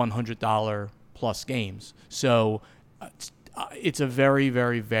 $100 plus games. So it's a very,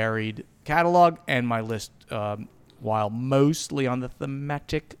 very varied catalog, and my list, while mostly on the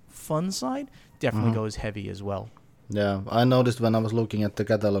thematic fun side, definitely goes heavy as well. Yeah, I noticed when I was looking at the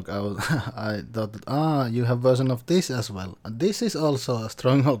catalog, I thought that, you have version of this as well. And this is also a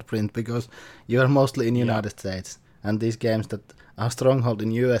Stronghold print because you are mostly in Yeah. United States, and these games that are Stronghold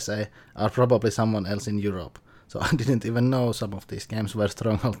in USA are probably someone else in Europe. So I didn't even know some of these games were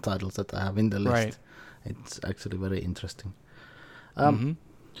Stronghold titles that I have in the list. Right. It's actually very interesting. Mm-hmm.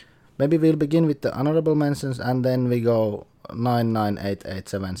 Maybe we'll begin with the honorable mentions and then we go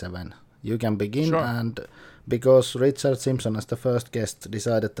 998877. You can begin, Sure. and because Richard Simpson as the first guest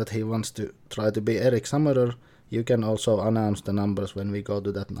decided that he wants to try to be Eric Summerer, you can also announce the numbers when we go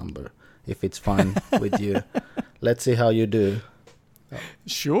to that number, if it's fine with you. Let's see how you do.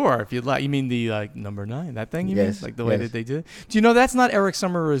 Sure, if you'd like. You mean the number 9, that thing you Yes, mean? Like the way yes. that they did it? Do you know that's not Eric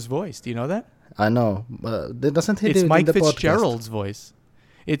Summerer's voice? Do you know that? I know, but doesn't he It's do it Mike in the Fitzgerald's voice.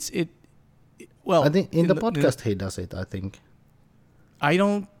 Well, podcast? I think in the the- podcast he does it, I think. I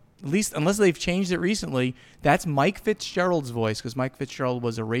don't, at least unless they've changed it recently, that's Mike Fitzgerald's voice, because Mike Fitzgerald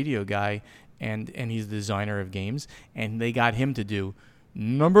was a radio guy and he's the designer of games, and they got him to do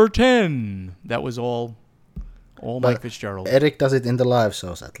number 10. That was all Mike But Fitzgerald. Eric does it in the live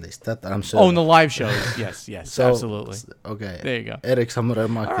shows at least, that I'm sure. Oh, in the live shows. Yes, So, absolutely. Okay. There you go. Eric Summerer,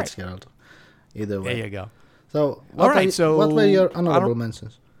 Mike All right. Fitzgerald. Either way. There you go. So, All right, what were your so honorable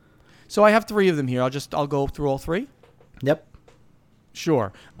mentions? So I have 3 of them here. I'll go through all 3. Yep.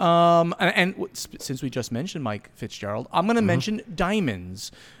 Sure. Since we just mentioned Mike Fitzgerald, I'm going to mention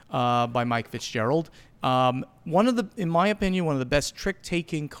Diamonds by Mike Fitzgerald. In my opinion, one of the best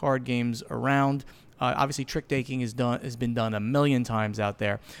trick-taking card games around. Obviously, trick-taking has been done a million times out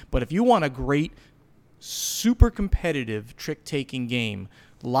there. But if you want a great, super competitive trick-taking game,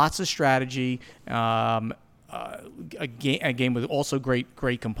 lots of strategy, a game with also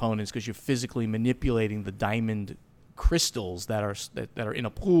great components because you're physically manipulating the diamond crystals that are in a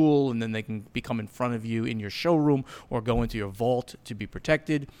pool, and then they can become in front of you in your showroom or go into your vault to be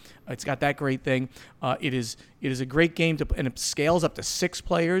protected. It's got that great thing. It is a great game and it scales up to 6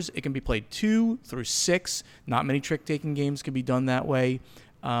 players. It can be played 2 through 6. Not many trick-taking games can be done that way,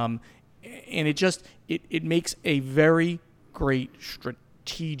 and it makes a very great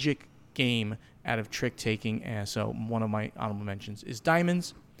strategic game out of trick-taking. So one of my honorable mentions is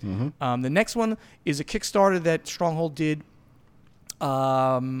Diamonds. The next one is a Kickstarter that Stronghold did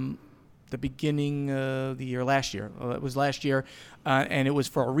the beginning of the year, last year. It was last year, and it was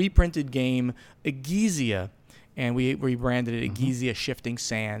for a reprinted game, Egizia, and we rebranded it Egizia Shifting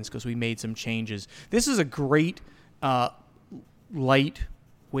Sands because we made some changes. This is a great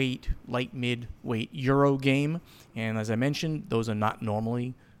lightweight, mid-weight Euro game, and as I mentioned, those are not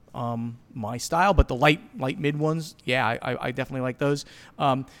normally my style, but the light mid ones, yeah, I definitely like those.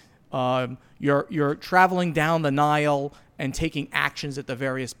 You're traveling down the Nile and taking actions at the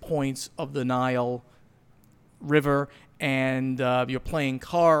various points of the Nile River, and you're playing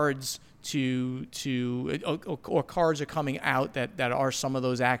cards or cards are coming out that are some of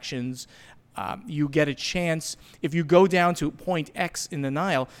those actions. You get a chance if you go down to point X in the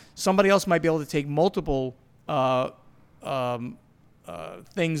Nile, somebody else might be able to take multiple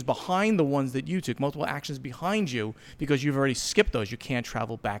things behind the ones that you took, multiple actions behind you, because you've already skipped those. You can't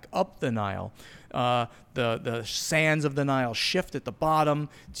travel back up the Nile. The sands of the Nile shift at the bottom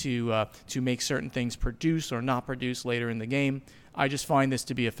to make certain things produce or not produce later in the game. I just find this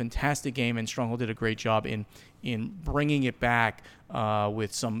to be a fantastic game, and Stronghold did a great job in bringing it back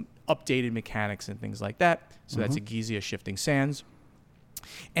with some updated mechanics and things like that. So that's Egizia Shifting Sands.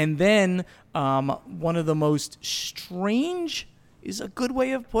 And then one of the most strange is a good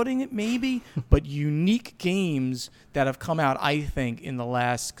way of putting it, maybe, but unique games that have come out, I think, in the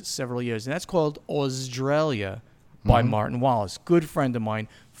last several years. And that's called Australia by Martin Wallace. Good friend of mine,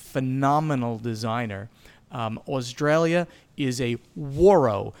 phenomenal designer. Australia is a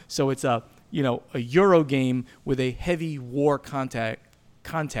Waro, so it's a Euro game with a heavy war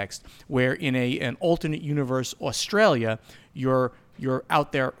context, where in an alternate universe, Australia, you're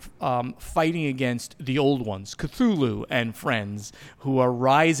out there fighting against the old ones, Cthulhu and friends, who are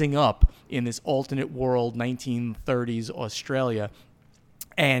rising up in this alternate world, 1930s Australia,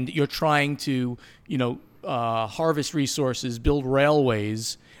 and you're trying to, harvest resources, build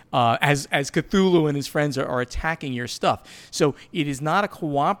railways, as Cthulhu and his friends are attacking your stuff. So it is not a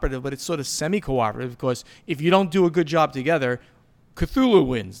cooperative, but it's sort of semi-cooperative, because if you don't do a good job together, Cthulhu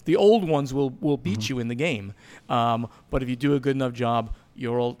wins. The old ones will beat you in the game. But if you do a good enough job,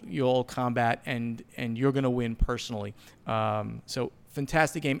 you'll combat and you're going to win personally. So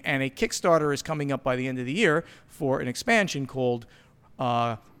fantastic game. And a Kickstarter is coming up by the end of the year for an expansion called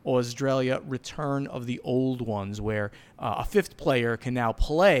Australia Return of the Old Ones, where a 5th player can now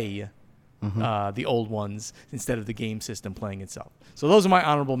play the old ones instead of the game system playing itself. So those are my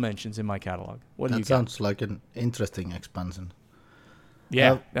honorable mentions in my catalog. What do you That got? sounds like an interesting expansion.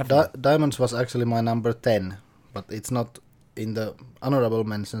 Yeah, definitely. Diamonds was actually my number 10, but it's not in the honorable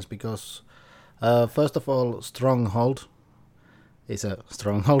mentions because, first of all, Stronghold is a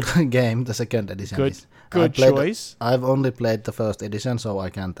Stronghold game. The second edition is. Good choice. I've only played the first edition, so I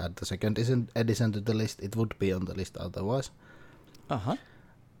can't add the second edition to the list. It would be on the list otherwise. Uh-huh.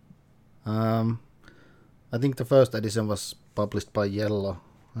 I think the first edition was published by Yellow,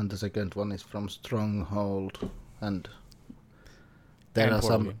 and the second one is from Stronghold, and there And are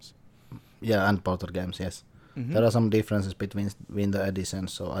Portal some games. and Portal games. Yes, Mhm. there are some differences between the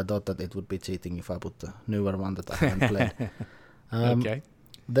editions, so I thought that it would be cheating if I put the newer one that I haven't played. Okay.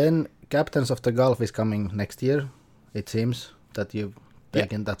 Then Captains of the Gulf is coming next year. It seems that you've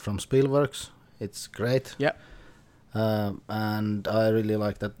taken that from Spielworks. It's great. Yep. And I really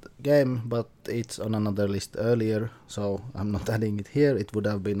like that game, but it's on another list earlier, so I'm not adding it here. It would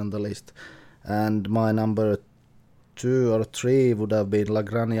have been on the list. And my number 2 or 3 would have been La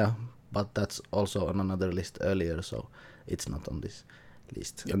Granja, but that's also on another list earlier, so it's not on this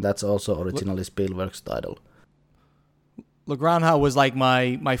list. Yep. And that's also originally Spielworks title. La Granja was like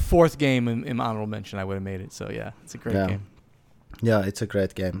my fourth game in honorable mention. I would have made it. So yeah, it's a great game. Yeah, it's a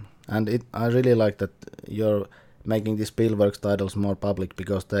great game. And I really like that you're making the Spielworks titles more public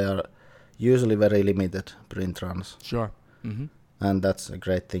because they are usually very limited print runs. Sure. Mm-hmm. And that's a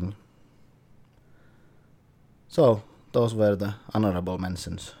great thing. So, those were the honorable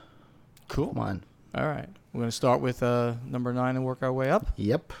mentions. Cool. Mine. All right. We're going to start with number 9 and work our way up.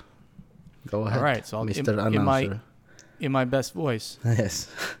 Yep. Go ahead, All right. So I'll Mr. Announcer. in my best voice. Yes.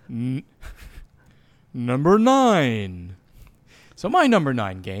 Number 9. So my number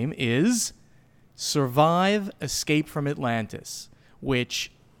 9 game is Survive Escape from Atlantis,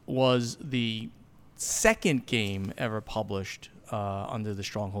 which was the second game ever published under the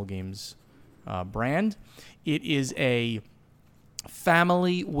Stronghold Games brand. It is a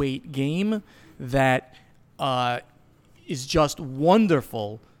family weight game that is just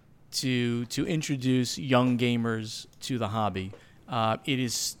wonderful to introduce young gamers to the hobby. It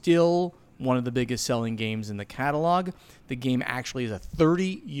is still one of the biggest selling games in the catalog. The game actually is a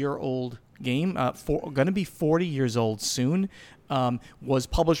 30-year-old game, going to be 40 years old soon. Was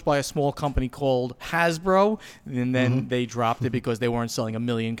published by a small company called Hasbro, and then they dropped it because they weren't selling 1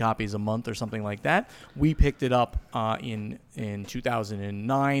 million copies a month or something like that. We picked it up in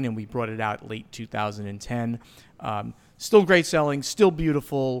 2009, and we brought it out late 2010. Still great selling, still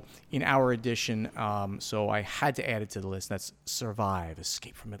beautiful in our edition, so I had to add it to the list. That's Survive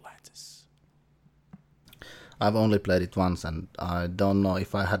Escape from Atlantis. I've only played it once, and I don't know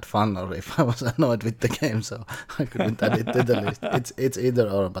if I had fun or if I was annoyed with the game, so I couldn't add it to the list. It's either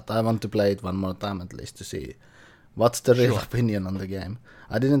or, but I want to play it one more time at least to see what's the real opinion on the game.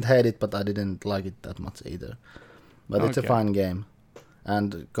 I didn't hate it, but I didn't like it that much either. But it's a fine game,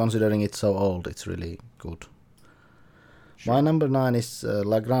 and considering it's so old, it's really good. Sure. My number 9 is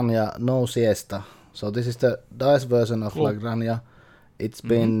La Granja No Siesta. So this is the DICE version of La Granja. It's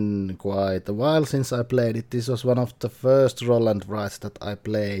been quite a while since I played it. This was one of the first roll and writes that I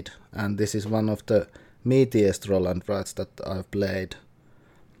played, and this is one of the meatiest roll and writes that I've played.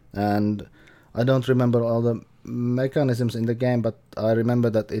 And I don't remember all the mechanisms in the game, but I remember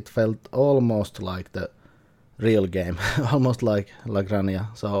that it felt almost like the real game, almost like La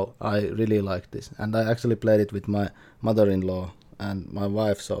Granja. So I really liked this, and I actually played it with my mother-in-law and my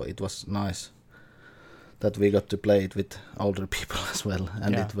wife, so it was nice that we got to play it with older people as well,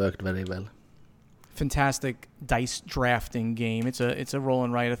 and it worked very well. Fantastic dice drafting game. It's a roll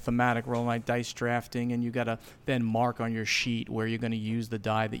and write, a thematic roll and write dice drafting, and you got to then mark on your sheet where you're going to use the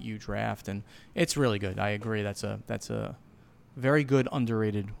die that you draft, and it's really good. I agree. That's a very good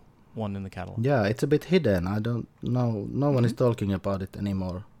underrated one in the catalog. Yeah, it's a bit hidden. I don't know. No one is talking about it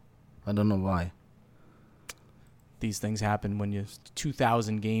anymore. I don't know why. These things happen when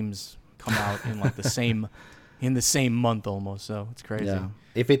 2,000 games come out in like the same month almost, so it's crazy. Yeah.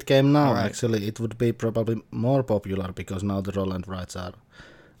 If it came now, actually, it would be probably more popular because now the roll and writes are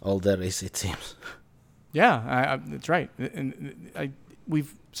all there is, it seems. Yeah, that's right. And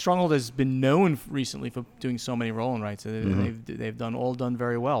Stronghold has been known recently for doing so many roll and writes. They've done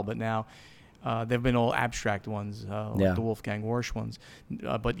very well, but now they've been all abstract ones, like the Wolfgang Warsch ones.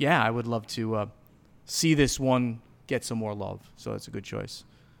 But yeah, I would love to see this one get some more love. So it's a good choice.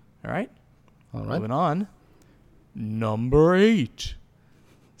 All right. Moving on. Number 8.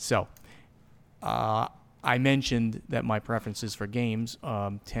 So, I mentioned that my preferences for games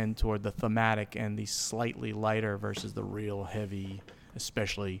tend toward the thematic and the slightly lighter versus the real heavy,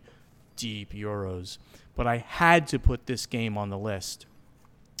 especially deep Euros. But I had to put this game on the list.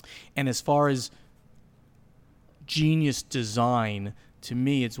 And as far as genius design, to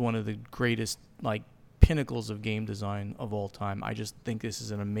me, it's one of the greatest pinnacles of game design of all time. I just think this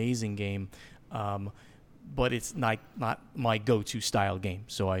is an amazing game, but it's not my go-to style game.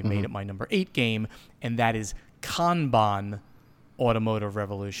 So I made it my number 8 game, and that is Kanban Automotive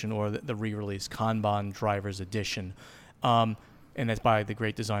Revolution, or the re-release Kanban Drivers Edition, and that's by the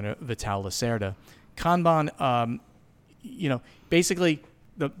great designer Vital Lacerda. Kanban, basically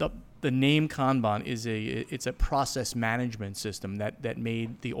the name Kanban is it's a process management system that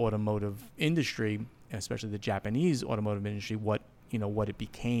made the automotive industry, especially the Japanese automotive industry, what it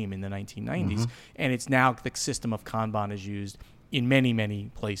became in the 1990s. And it's now the system of Kanban is used in many,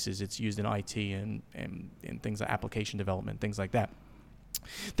 many places. It's used in IT and things like application development, things like that.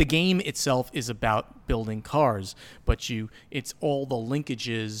 The game itself is about building cars, but it's all the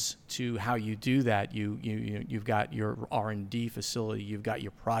linkages to how you do that. You've got your R&D facility, you've got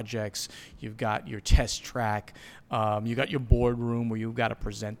your projects, you've got your test track, you've got your boardroom where you've got to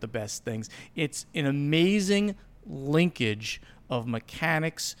present the best things. It's an amazing linkage of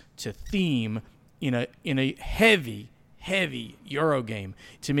mechanics to theme in a heavy Euro game.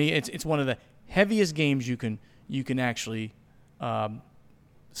 To me, it's one of the heaviest games you can actually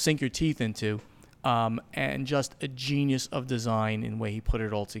sink your teeth into, and just a genius of design in the way he put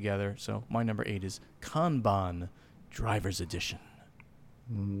it all together. So my number 8 is Kanban Drivers Edition.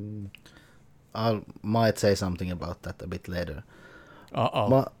 I might say something about that a bit later.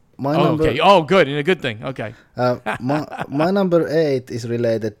 My number, okay. Oh, good. And a good thing. Okay. my number 8 is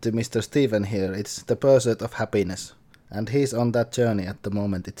related to Mr. Steven here. It's The Pursuit of Happiness. And he's on that journey at the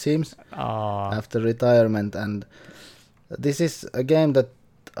moment, it seems, after retirement. And this is a game that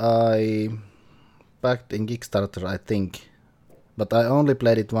I backed in Kickstarter, I think. But I only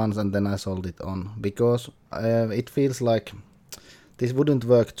played it once and then I sold it on. Because it feels like this wouldn't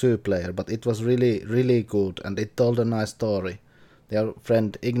work 2-player, but it was really, really good. And it told a nice story. Their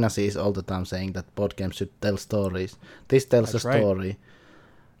friend Ignacy is all the time saying that board games should tell stories. This tells a story. Right.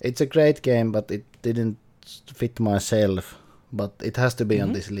 It's a great game, but it didn't fit myself. But it has to be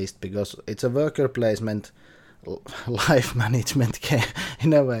on this list because it's a worker placement, life management game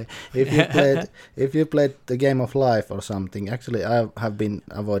in a way. If you played the Game of Life or something, actually I have been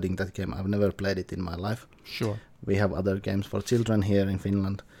avoiding that game. I've never played it in my life. Sure. We have other games for children here in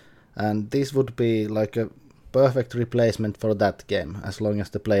Finland, and this would be like a perfect replacement for that game as long as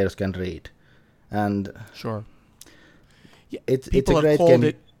the players can read. And sure, it's a great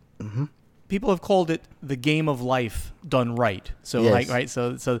game. People have called it the game of life done right. So yes.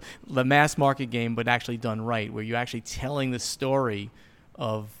 So the mass market game, but actually done right, where you're actually telling the story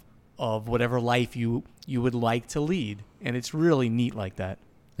of whatever life you would like to lead, and it's really neat like that.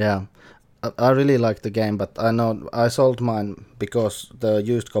 Yeah, I really like the game, but I know I sold mine because the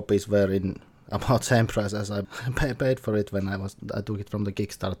used copies were in about same price as I paid for it when I took it from the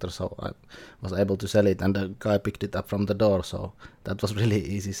Kickstarter, so I was able to sell it, and the guy picked it up from the door, so that was really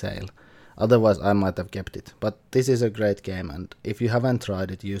easy sale. Otherwise, I might have kept it. But this is a great game, and if you haven't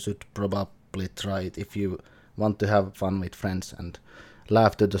tried it, you should probably try it if you want to have fun with friends and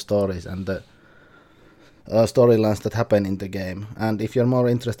laugh to the stories and the storylines that happen in the game. And if you're more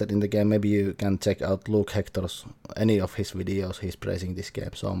interested in the game, maybe you can check out Luke Hector's, any of his videos. He's praising this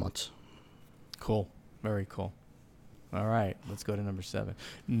game so much. Cool. Very cool. All right, let's go to number 7.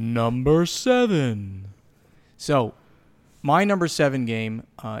 Number 7. So, my number 7 game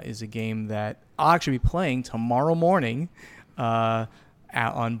is a game that I'll actually be playing tomorrow morning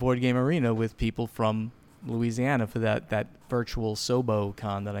on Board Game Arena with people from Louisiana for that virtual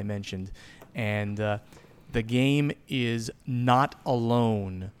SoboCon that I mentioned. And the game is Not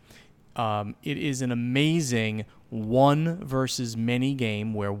Alone. It is an amazing one versus many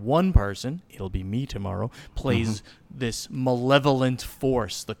game where one person, it'll be me tomorrow, plays this malevolent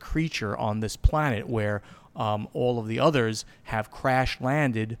force, the creature on this planet where all of the others have crash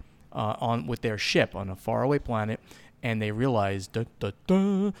landed with their ship on a faraway planet, and they realize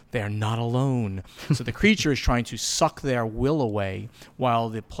they're not alone. So the creature is trying to suck their will away while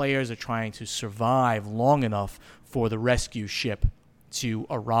the players are trying to survive long enough for the rescue ship to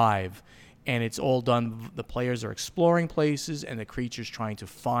arrive. And it's all done, the players are exploring places and the creature's trying to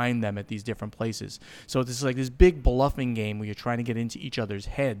find them at these different places. So this is like this big bluffing game where you're trying to get into each other's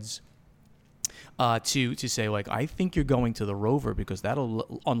heads to say, like, I think you're going to the rover because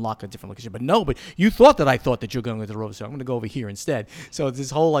that'll unlock a different location. But no, but you thought that I thought that you're going to the rover, so I'm going to go over here instead. So it's this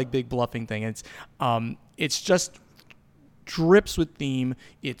whole like big bluffing thing. It's just drips with theme.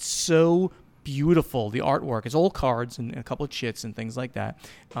 It's so beautiful. The artwork, it's all cards and a couple of chits and things like that.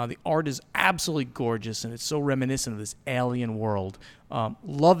 The art is absolutely gorgeous, and it's so reminiscent of this alien world.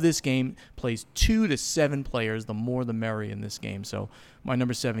 Love this game. Plays 2 to 7 players. The more the merry in this game. So my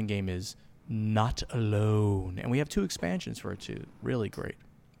number 7 game is Not Alone. And we have 2 expansions for it too. Really great.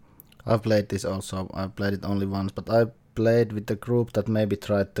 I've played this also. I've played it only once, but I played with the group that maybe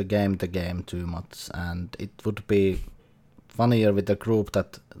tried to game the game too much, and it would be funnier with a group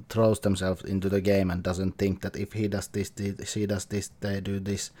that throws themselves into the game and doesn't think that if he does this, she does this, they do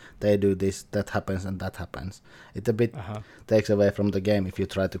this, that happens and that happens. It a bit takes away from the game if you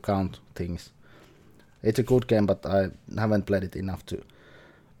try to count things. It's a good game, but I haven't played it enough to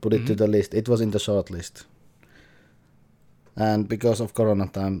put it to the list. It was in the short list. And because of Corona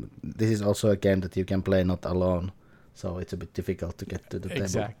time, this is also a game that you can play not alone. So it's a bit difficult to get to the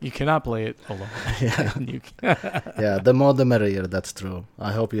table. You cannot play it alone. Yeah, the more the merrier, that's true.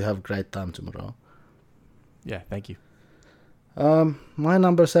 I hope you have great time tomorrow. Yeah, thank you. My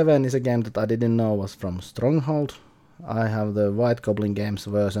number 7 is a game that I didn't know was from Stronghold. I have the White Goblin Games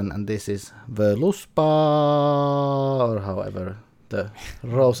version, and this is Völuspá, or however the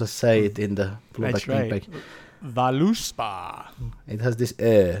roses say it in the Blueback Impact. Völuspá. It has this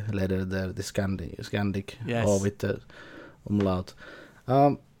letter there, the Scandic, yes. or with the umlaut.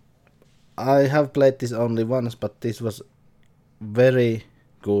 I have played this only once, but this was very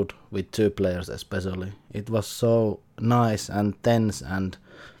good with 2 players especially. It was so nice and tense, and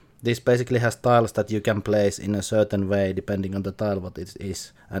this basically has tiles that you can place in a certain way depending on the tile what it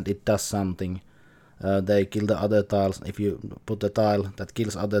is, and it does something. They kill the other tiles. If you put a tile that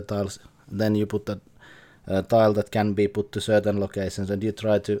kills other tiles, then you put a tile that can be put to certain locations, and you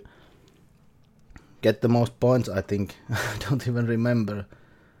try to get the most points, I think. I don't even remember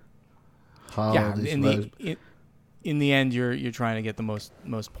how this works. In the end, you're trying to get the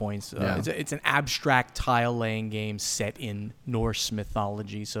most points. It's an abstract tile laying game set in Norse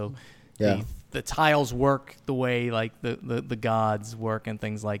mythology. So the tiles work the way like the gods work and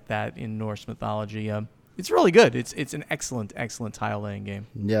things like that in Norse mythology. It's really good. It's an excellent tile laying game.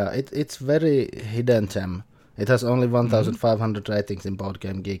 Yeah, it's very hidden gem. It has only 1,500 ratings in Board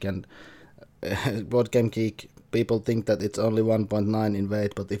Game Geek, and Board Game Geek people think that it's only 1.9 in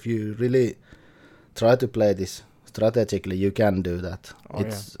weight, but if you really try to play this strategically, you can do that.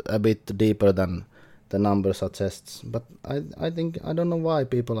 It's a bit deeper than the number suggests, but I think I don't know why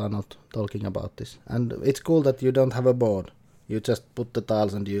people are not talking about this. And it's cool that you don't have a board. You just put the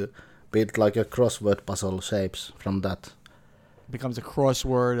tiles and you build like a crossword puzzle shapes from that. Becomes a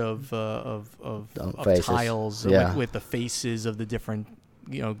crossword of tiles with the faces of the different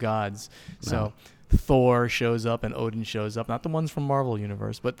gods. So Thor shows up and Odin shows up, not the ones from Marvel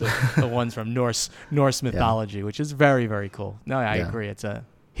Universe, but the ones from Norse mythology, which is very, very cool. No, I agree. It's a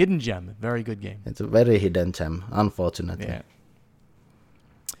hidden gem. Very good game. It's a very hidden gem, unfortunately. Yeah.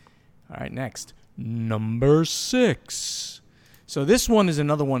 All right, next. Number 6. So this one is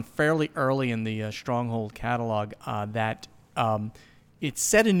another one fairly early in the Stronghold catalog that it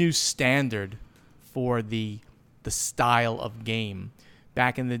set a new standard for the style of game.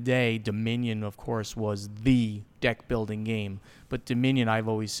 Back in the day, Dominion, of course, was the deck-building game. But Dominion, I've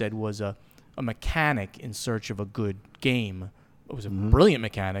always said, was a mechanic in search of a good game. It was a brilliant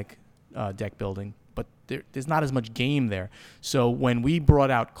mechanic, deck building, but there's not as much game there. So when we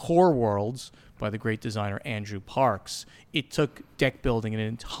brought out Core Worlds by the great designer Andrew Parks, it took deck building in an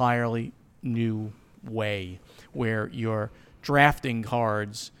entirely new way, where you're drafting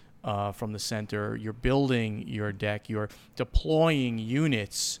cards from the center, you're building your deck, you're deploying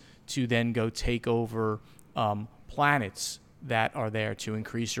units to then go take over planets that are there to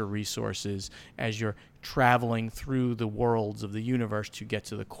increase your resources as you're traveling through the worlds of the universe to get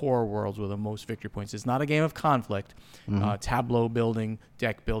to the core worlds with the most victory points. It's not a game of conflict, tableau building,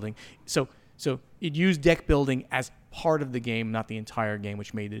 deck building. So it used deck building as part of the game, not the entire game,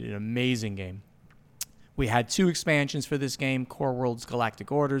 which made it an amazing game. We had 2 expansions for this game, Core Worlds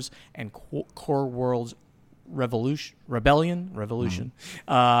Galactic Orders and Core Worlds Rebellion.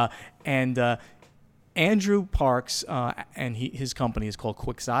 Andrew Parks and his company is called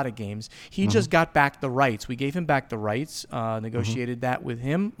Quixotic Games. He just got back the rights. We gave him back the rights, negotiated that with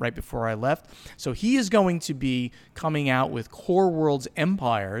him right before I left. So he is going to be coming out with Core Worlds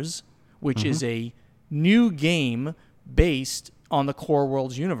Empires, which is a new game based on the Core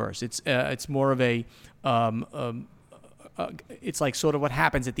Worlds universe. It's more of a it's like sort of what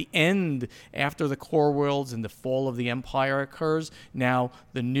happens at the end after the Core Worlds and the fall of the Empire occurs. Now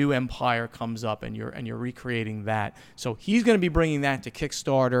the new Empire comes up, and you're recreating that. So he's going to be bringing that to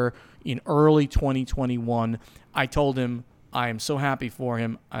Kickstarter in early 2021. I told him I am so happy for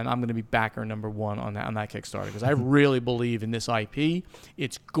him, and I'm going to be backer number one on that Kickstarter because I really believe in this IP.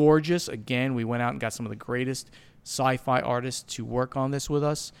 It's gorgeous. Again, we went out and got some of the greatest sci-fi artists to work on this with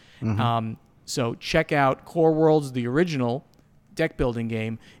us. So check out Core Worlds, the original deck building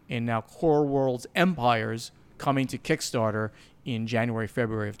game, and now Core Worlds Empires coming to Kickstarter in January,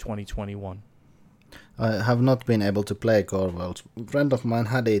 February of 2021. I have not been able to play Core Worlds. A friend of mine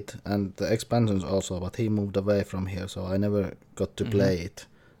had it, and the expansions also, but he moved away from here, so I never got to play it.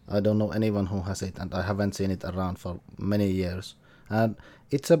 I don't know anyone who has it, and I haven't seen it around for many years. And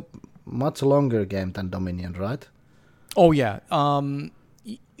it's a much longer game than Dominion, right? Oh, yeah.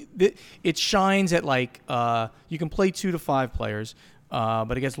 It shines at like you can play 2 to 5 players,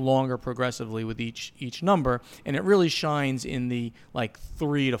 but it gets longer progressively with each number, and it really shines in the like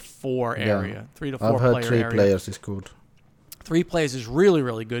 3 to 4 area. 3 to 4 I've heard player 3 area. players is good. 3 players is really,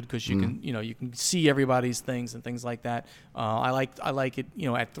 really good because you can see everybody's things and things like that. I like it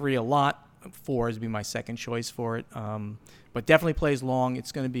at 3 a lot. 4 is be my second choice for it. But definitely plays long.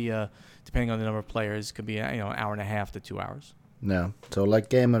 It's going to be depending on the number of players, could be an hour and a half to 2 hours. Yeah, so like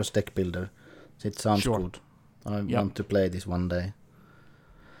Gamer's Deck Builder, it sounds Sure. good. I want to play this one day.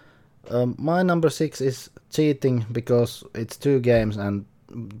 My number 6 is cheating because it's 2 games and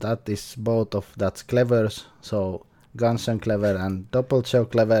that is both of that's Clevers, so Gunshan Clever and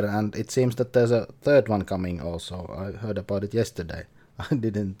Doppelchow Clever, and it seems that there's a third one coming also. I heard about it yesterday. I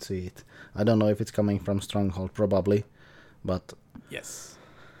didn't see it. I don't know if it's coming from Stronghold, probably, but Yes.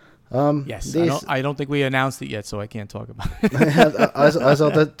 yes. I don't think we announced it yet, so I can't talk about it. I saw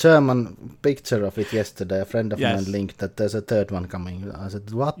the German picture of it yesterday. A friend of Yes. mine linked that there's a third one coming. I said,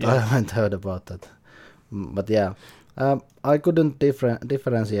 what? Yes. I haven't heard about that. But yeah, I couldn't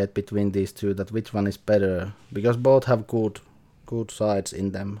differentiate between these two, that which one is better, because both have good sides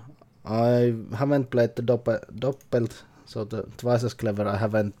in them. I haven't played the Doppelt, so the Twice as Clever I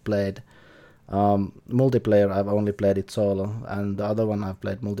haven't played. Multiplayer, I've only played it solo, and the other one I've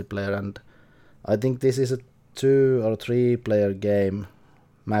played multiplayer, and I think this is a 2 or 3 player game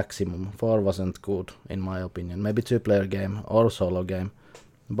maximum. 4 wasn't good in my opinion. Maybe 2 player game or solo game.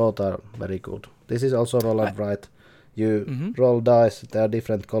 Both are very good. This is also roll and write. You roll dice, they are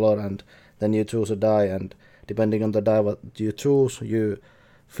different color, and then you choose a die, and depending on the die what you choose, you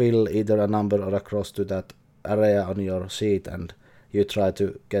fill either a number or a cross to that area on your sheet, and you try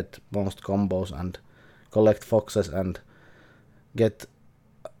to get most combos and collect foxes and get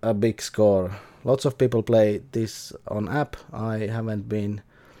a big score. Lots of people play this on app. I haven't been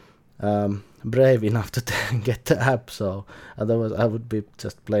brave enough to get the app, so otherwise I would be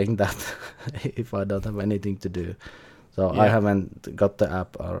just playing that if I don't have anything to do. So Yeah. I haven't got the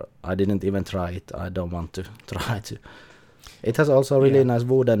app, or I didn't even try it. I don't want to try to. It has also really nice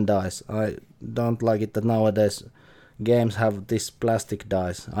wooden dice. I don't like it that nowadays games have this plastic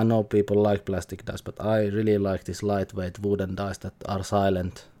dice. I know people like plastic dice, but I really like this lightweight wooden dice that are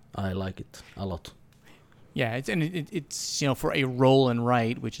silent. I like it a lot. Yeah, it's for a roll and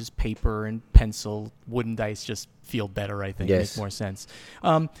write, which is paper and pencil, wooden dice just feel better. I think Yes. make more sense.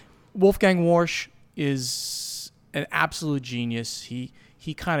 Wolfgang Warsch is an absolute genius.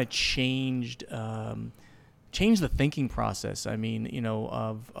 He kind of changed the thinking process. I mean,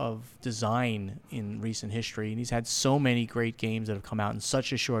 of design in recent history, and he's had so many great games that have come out in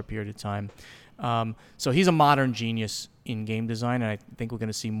such a short period of time. So he's a modern genius in game design, and I think we're going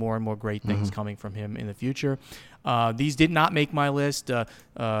to see more and more great things coming from him in the future. These did not make my list,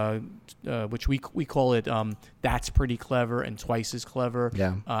 which we call it That's Pretty Clever and Twice as Clever.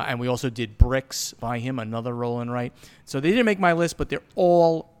 Yeah. And we also did Bricks by him, another roll and write. So they didn't make my list, but they're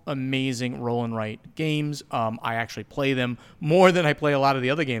all amazing roll and write games. I actually play them more than I play a lot of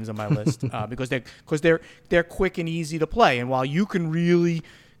the other games on my list because they're quick and easy to play. And while you can really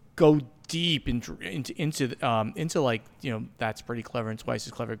go deep into like That's Pretty Clever and Twice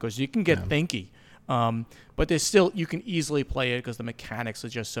as Clever, because you can get thinky. But there's still, you can easily play it because the mechanics are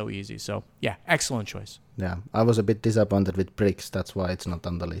just so easy. So yeah, excellent choice. Yeah, I was a bit disappointed with Bricks. That's why it's not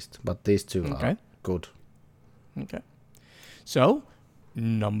on the list. But these two are good. Okay. So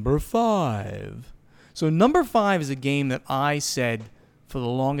number 5. So number 5 is a game that I said for the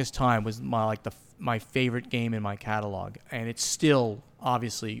longest time was my favorite game in my catalog, and it's still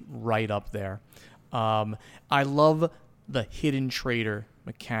obviously right up there. I love the hidden trader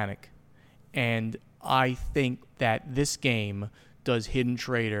mechanic, and I think that this game does hidden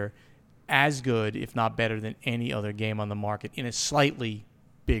trader as good, if not better, than any other game on the market in a slightly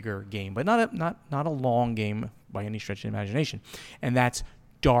bigger game, but not a long game by any stretch of the imagination. And that's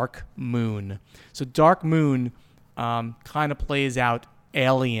Dark Moon. So Dark Moon kind of plays out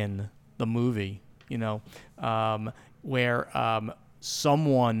Alien, the movie. where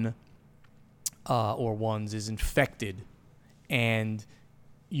someone or ones is infected, and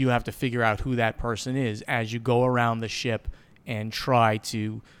you have to figure out who that person is as you go around the ship and try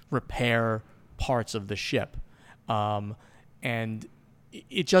to repair parts of the ship. And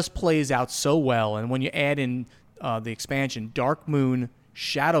it just plays out so well. And when you add in the expansion, Dark Moon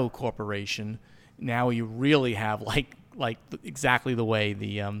Shadow Corporation, now you really have like exactly the way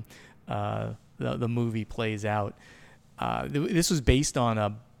the movie plays out. This was based on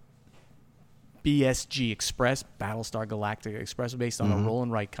a BSG Express, Battlestar Galactica Express, based on a roll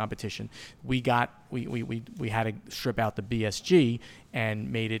and write competition. We had to strip out the BSG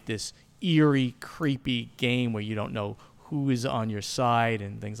and made it this eerie, creepy game where you don't know who is on your side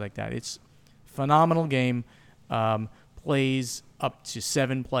and things like that. It's a phenomenal game. Plays up to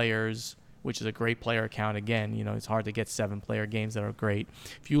 7 players, which is a great player count. Again, it's hard to get 7-player games that are great.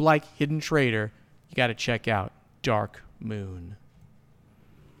 If you like Hidden Trader, you got to check out Dark Moon.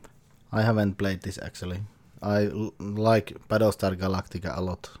 I haven't played this actually. I like Battlestar Galactica a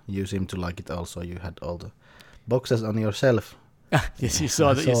lot. You seem to like it also. You had all the boxes on your shelf. Yes, you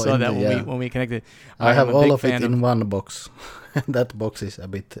saw that. You saw that when we connected. I have all of it in one box. That box is a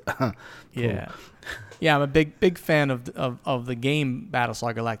bit. Yeah, I'm a big fan of the game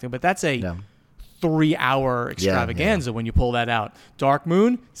Battlestar Galactica, but that's a 3-hour extravaganza when you pull that out. Dark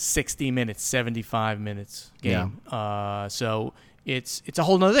Moon, 60 minutes, 75 minutes game. Yeah. So it's a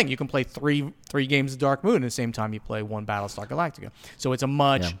whole nother thing. You can play three games of Dark Moon at the same time you play one Battlestar Galactica. So it's a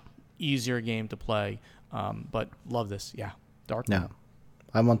much easier game to play. But love this. Yeah. Dark Moon. Yeah.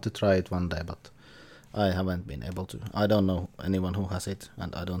 I want to try it one day, but I haven't been able to. I don't know anyone who has it,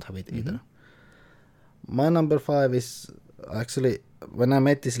 and I don't have it either. My number 5 is actually, when I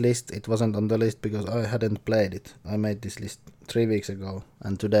made this list, it wasn't on the list because I hadn't played it. I made this list 3 weeks ago,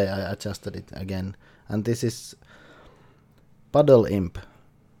 and today I adjusted it again. And this is Puddle Imp.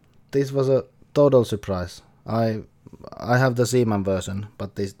 This was a total surprise. I have the Seaman version,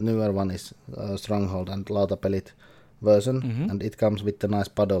 but this newer one is Stronghold and Lautapelit version, and it comes with the nice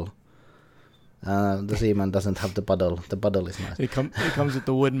puddle. The Seaman doesn't have the puddle. The puddle is nice. It comes with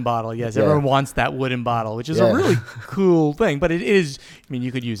the wooden bottle. Yes, everyone wants that wooden bottle, which is a really cool thing. But it is,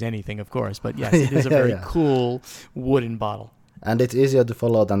 you could use anything, of course. But yes, it is a very cool wooden bottle. And it's easier to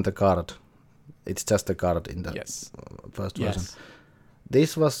follow than the card. It's just a card in the first version.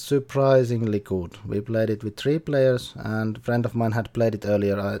 This was surprisingly good. We played it with 3 players, and a friend of mine had played it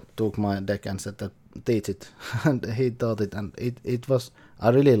earlier. I took my deck and said that teach it, and he taught it, and it was. I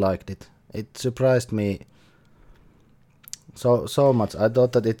really liked it. It surprised me so much. I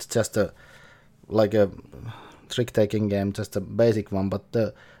thought that it's just a trick-taking game, just a basic one, but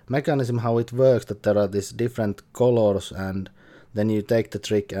the mechanism how it works, that there are these different colors, and then you take the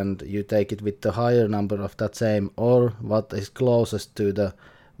trick and you take it with the higher number of that same, or what is closest to the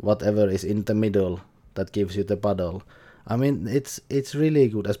whatever is in the middle that gives you the puddle. It's really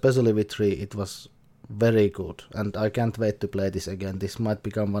good, especially with 3. It was very good, and I can't wait to play this again. This might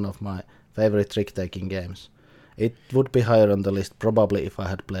become one of my favorite trick-taking games. It would be higher on the list probably if I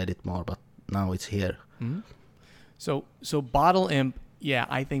had played it more, but now it's here. So Bottle Imp,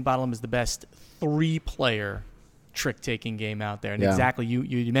 I think Bottle Imp is the best 3-player trick-taking game out there. And exactly,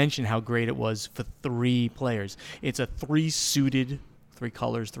 you mentioned how great it was for 3 players. It's a 3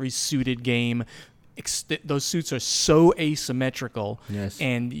 colors, 3 suited game. Those suits are so asymmetrical,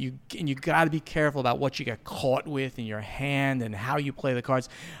 and you got to be careful about what you get caught with in your hand and how you play the cards.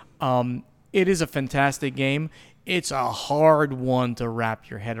 It is a fantastic game. It's a hard one to wrap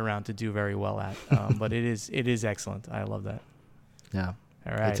your head around to do very well at, but it is excellent. I love that. Yeah.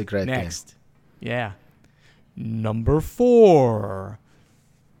 All right. It's a great game. Next. Yeah. Number 4.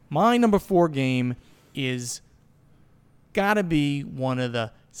 My number 4 game is gotta be one of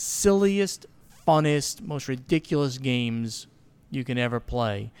the silliest, funnest, most ridiculous games you can ever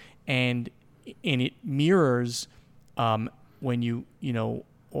play, and it mirrors when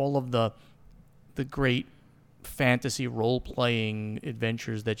all of the great fantasy role-playing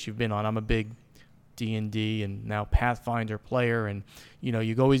adventures that you've been on. I'm a big D&D and now Pathfinder player, and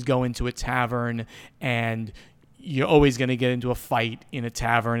you always go into a tavern, and you're always going to get into a fight in a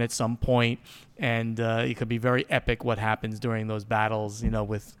tavern at some point, and it could be very epic what happens during those battles,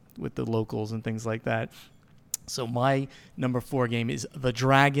 with the locals and things like that. So my number 4 game is The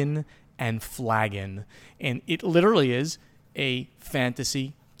Dragon and Flagon, and it literally is a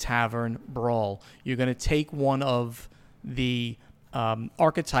fantasy tavern brawl. You're going to take one of the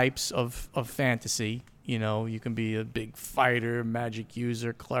archetypes of fantasy. You can be a big fighter, magic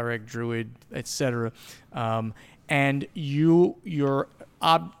user, cleric, druid, etc. And your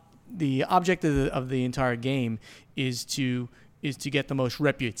the object of the entire game is to get the most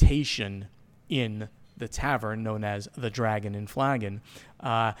reputation in the tavern known as the Dragon and Flagon,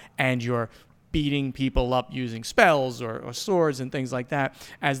 and you're beating people up using spells or swords and things like that.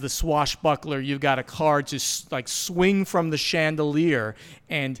 As the swashbuckler, you've got a card to like swing from the chandelier,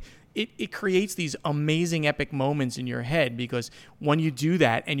 and it creates these amazing epic moments in your head, because when you do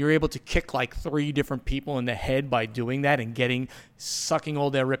that and you're able to kick like 3 different people in the head by doing that and sucking all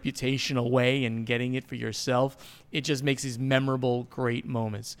their reputation away and getting it for yourself, it just makes these memorable, great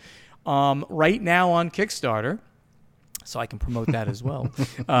moments. Right now on Kickstarter, so I can promote that as well,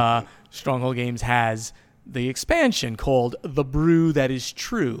 Stronghold Games has the expansion called The Brew That Is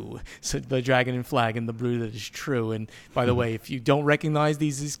True. So the Dragon and Flagon, The Brew That Is True. And by the way, if you don't recognize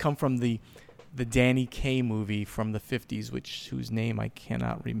these come from the Danny Kaye movie from the 50s, whose name I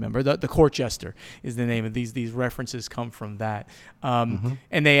cannot remember. The Court Jester is the name of these. These references come from that. And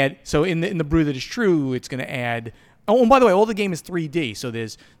they add, so in the Brew That Is True, it's going to add. Oh, and by the way, all the game is 3D. So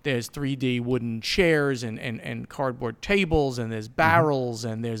there's 3D wooden chairs and cardboard tables, and there's barrels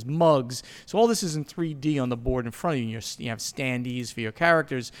and there's mugs. So all this is in 3D on the board in front of you. You have standees for your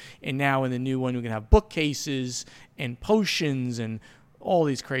characters. And now in the new one, we can have bookcases and potions and all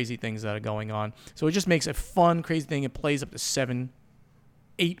these crazy things that are going on. So it just makes a fun, crazy thing. It plays up to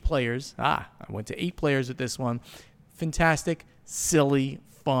 8 players. I went to 8 players with this one. Fantastic, silly,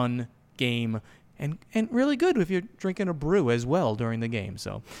 fun game. And really good if you're drinking a brew as well during the game.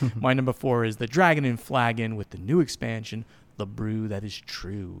 So my number 4 is the Dragon and Flagon with the new expansion, The Brew That Is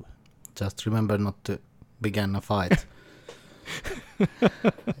True. Just remember not to begin a fight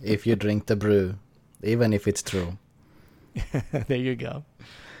if you drink the brew, even if it's true. There you go.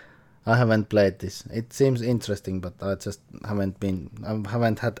 I haven't played this. It seems interesting, but I just haven't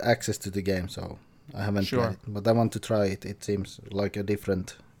had access to the game, so I haven't played it. But I want to try it. It seems like a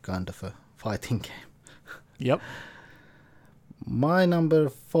different kind of a fighting game. Yep. My number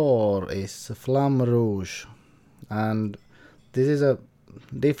 4 is Flamme Rouge, and this is a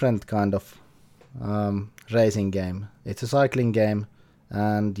different kind of racing game. It's a cycling game,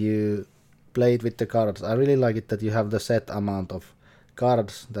 and you play it with the cards. I really like it that you have the set amount of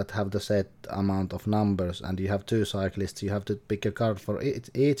cards that have the set amount of numbers, and you have 2 cyclists. You have to pick a card for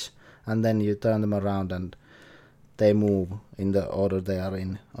each, and then you turn them around, and they move in the order they are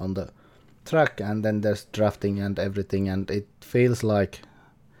in on the track, and then there's drafting and everything, and it feels like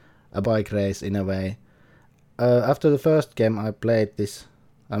a bike race in a way. After the first game I played this,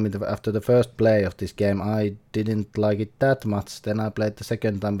 after the first play of this game, I didn't like it that much. Then I played the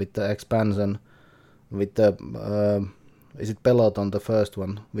second time with the expansion, with the is it Peloton, the first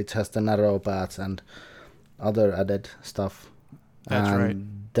one, which has the narrow paths and other added stuff. That's right.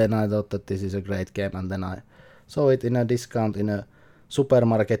 Then I thought that this is a great game, and then I saw it in a discount in a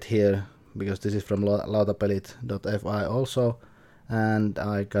supermarket here, because this is from lautapelit.fi also, and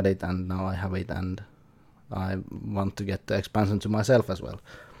I got it, and now I have it, and I want to get the expansion to myself as well.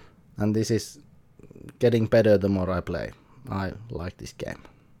 And this is getting better the more I play. I like this game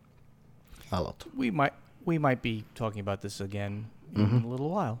a lot. We might be talking about this again in a little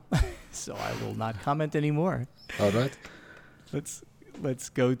while, so I will not comment anymore. All right. Let's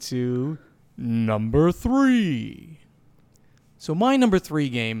go to number 3. So my number 3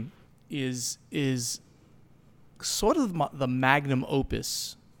 game is sort of the magnum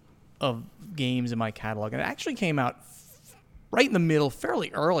opus of games in my catalog. And it actually came out right in the middle,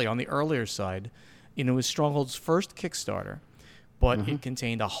 fairly early, on the earlier side. It was Stronghold's first Kickstarter, but it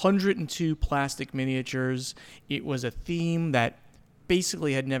contained 102 plastic miniatures. It was a theme that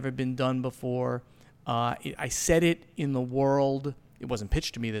basically had never been done before. I set it in the world. It wasn't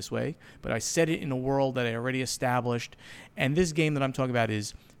pitched to me this way, but I set it in a world that I already established. And this game that I'm talking about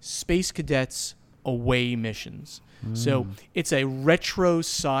is Space Cadets Away Missions. So it's a retro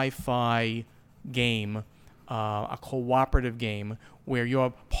sci-fi game, a cooperative game where you're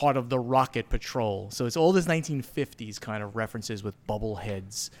part of the Rocket Patrol. So it's all this 1950s kind of references with bubble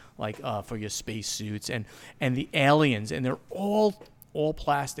heads, like for your spacesuits, and the aliens, and they're all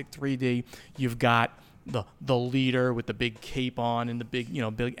plastic 3D. You've got the leader with the big cape on and the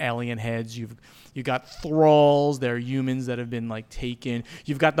big alien heads. You've got thralls. They're humans that have been like taken.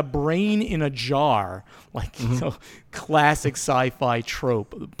 You've got the brain in a jar, like classic sci-fi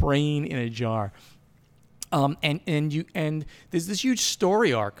trope, the brain in a jar. And there's this huge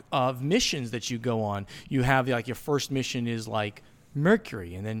story arc of missions that you go on. You have like your first mission is like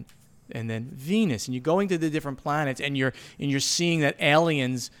Mercury, and then and then Venus, and you're going to the different planets, and you're seeing that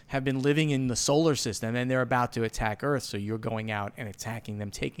aliens have been living in the solar system, and they're about to attack Earth. So you're going out and attacking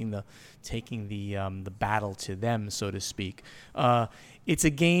them, taking the battle to them, so to speak. It's a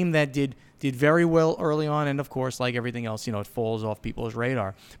game that did very well early on, and of course, like everything else, it falls off people's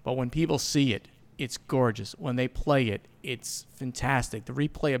radar. But when people see it, it's gorgeous. When they play it, it's fantastic. The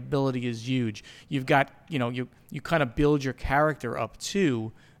replayability is huge. You've got, you kind of build your character up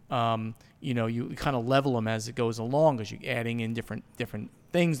too. You kind of level them as it goes along because you're adding in different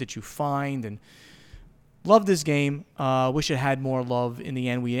things that you find. And love this game. Wish it had more love. In the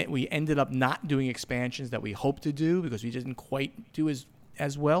end, we ended up not doing expansions that we hoped to do because we didn't quite do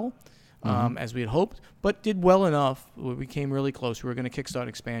as well. As we had hoped, but did well enough. We came really close. We were going to kickstart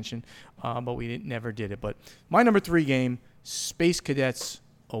expansion, but we never did it. But my number 3 game, Space Cadets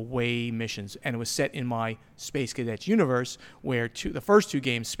Away Missions, and it was set in my Space Cadets universe, where the first 2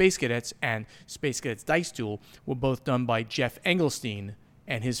 games, Space Cadets and Space Cadets Dice Duel, were both done by Jeff Engelstein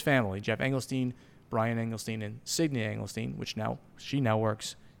and his family. Jeff Engelstein, Brian Engelstein, and Signe Engelstein, which she now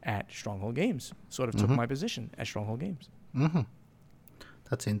works at Stronghold Games. Sort of took my position at Stronghold Games. Mm-hmm.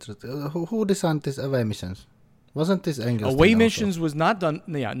 That's interesting. Who designed this Away Missions? Wasn't this Engelstein? Away Missions was not done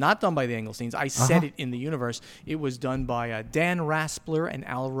by the Engelsteins. I set it in the universe. It was done by Dan Raspler and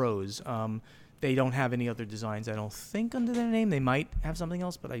Al Rose. They don't have any other designs, I don't think, under their name. They might have something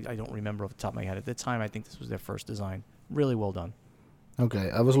else, but I don't remember off the top of my head. At the time, I think this was their first design. Really well done.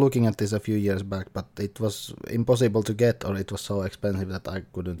 Okay, I was looking at this a few years back, but it was impossible to get, or it was so expensive that I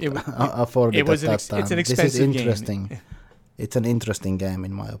couldn't afford it at that time. It's an expensive game. This is interesting. Game. It's an interesting game,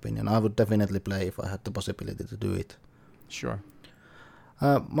 in my opinion. I would definitely play if I had the possibility to do it. Sure.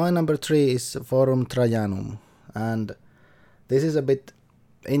 My number 3 is Forum Trajanum. And this is a bit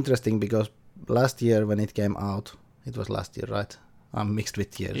interesting because last year when it came out, it was last year, right? I'm mixed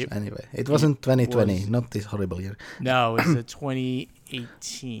with years anyway. It wasn't 2020, not this horrible year. No, it's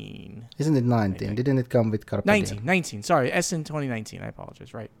 2018. Isn't it 19? Didn't it come with Carpe Diem? 19. Sorry, Essen 2019. I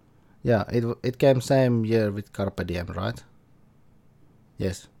apologize, right. Yeah, it came same year with Carpe Diem, right?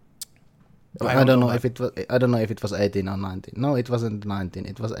 Yes. I don't know if it was 18 or 19. No, it wasn't 19.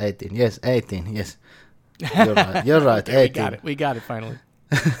 It was 18. Yes, 18. Yes. You're right. Okay, 18. We got it finally.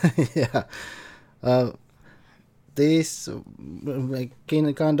 Yeah. This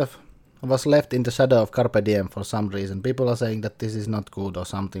kind of was left in the shadow of Carpe Diem for some reason. People are saying that this is not good or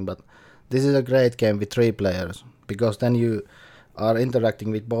something, but this is a great game with 3 players because then you are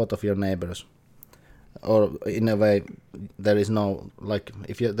interacting with both of your neighbors. Or in a way, there is no, like,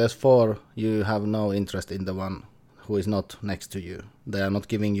 if there's 4, you have no interest in the one who is not next to you. They are not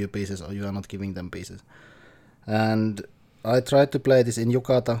giving you pieces, or you are not giving them pieces. And I tried to play this in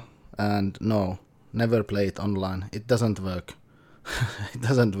Yukata, and no, never play it online. It doesn't work. It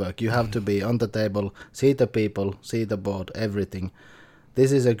doesn't work. You have to be on the table, see the people, see the board, everything.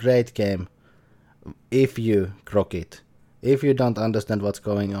 This is a great game if you grok it. If you don't understand what's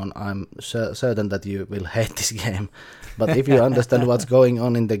going on, I'm certain that you will hate this game. But if you understand what's going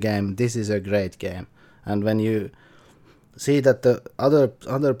on in the game, this is a great game. And when you see that the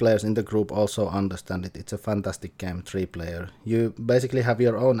other players in the group also understand it, it's a fantastic game, 3-player. You basically have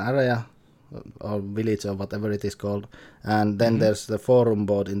your own area or village or whatever it is called, and then there's the forum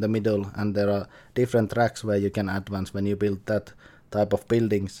board in the middle, and there are different tracks where you can advance when you build that type of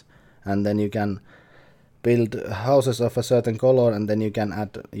buildings, and then you can build houses of a certain color, and then you can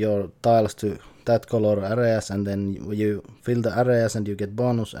add your tiles to that color areas, and then you fill the areas and you get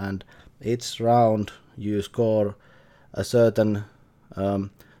bonus, and each round you score a certain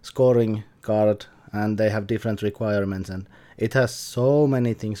scoring card, and they have different requirements, and it has so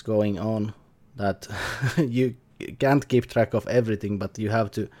many things going on that you can't keep track of everything, but you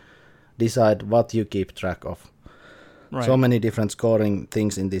have to decide what you keep track of. Right. So many different scoring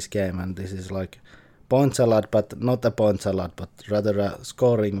things in this game, and this is like point salad, but not a point salad, but rather a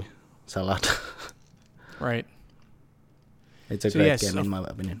scoring salad. Right. It's a great game in my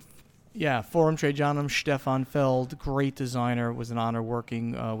opinion. Yeah, Forum Trajanum, Stefan Feld, great designer. It was an honor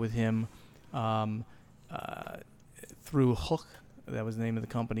working with him through Hook. That was the name of the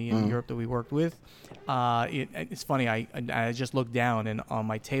company in Europe that we worked with. It's funny, I just looked down, and on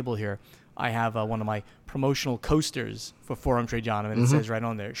my table here, I have one of my promotional coasters for Forum Trajanum, and it says right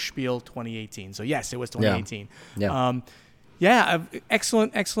on there, Spiel 2018. So yes, it was 2018. Yeah.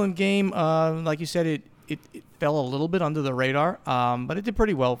 Excellent game. Like you said, it fell a little bit under the radar, but it did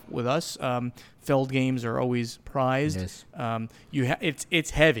pretty well with us. Feld games are always prized. Yes.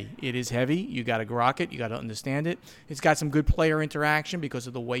 It's heavy. It is heavy. You got to grok it. You got to understand it. It's got some good player interaction because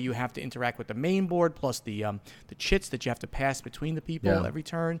of the way you have to interact with the main board, plus the chits that you have to pass between the people every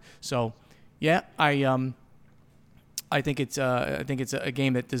turn. So, yeah, I think it's a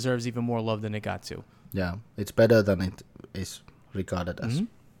game that deserves even more love than it got to. Yeah, it's better than it is regarded as.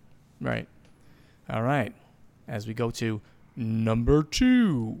 Mm-hmm. Right. All right. As we go to number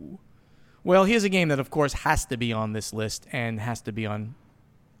 2. Well, here's a game that, of course, has to be on this list and has to be on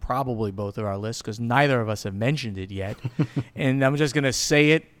probably both of our lists because neither of us have mentioned it yet. And I'm just going to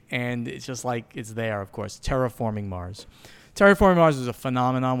say it, and it's just like it's there, of course. Terraforming Mars. Terraforming Mars was a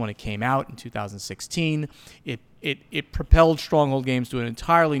phenomenon when it came out in 2016. It propelled Stronghold Games to an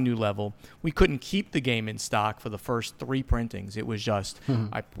entirely new level. We couldn't keep the game in stock for the first 3 printings. It was just,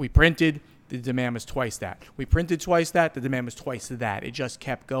 we printed, the demand was twice that. We printed twice that, the demand was twice that. It just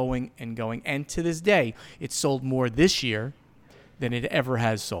kept going and going. And to this day, it's sold more this year than it ever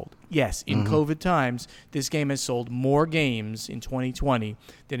has sold. Yes, in COVID times, this game has sold more games in 2020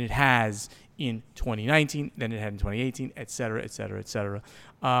 than it has in 2019 than it had in 2018, et cetera, et cetera, et cetera.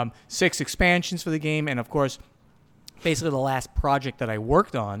 6 expansions for the game, and of course, basically the last project that I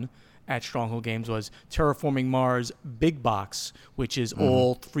worked on at Stronghold Games was Terraforming Mars Big Box, which is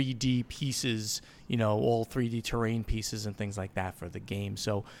all 3D pieces, all 3D terrain pieces and things like that for the game.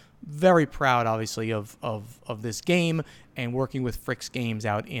 So very proud, obviously, of this game, and working with Fricks Games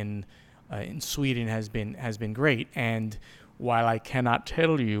out in Sweden has been great. And while I cannot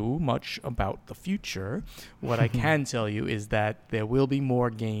tell you much about the future, what I can tell you is that there will be more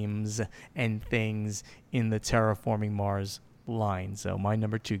games and things in the Terraforming Mars line. So my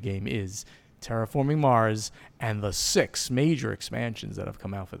number 2 game is Terraforming Mars and the 6 major expansions that have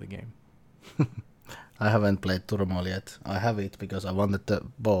come out for the game. I haven't played Turmoil yet. I have it because I wanted the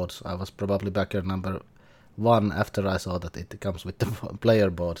boards. I was probably backer number 1 after I saw that it comes with the player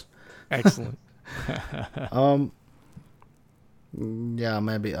boards. Excellent. Yeah,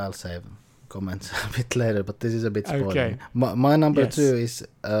 maybe I'll save comments a bit later, but this is a bit spoiling. Okay. My number 2 is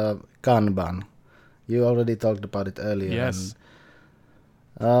Kanban. You already talked about it earlier. Yes.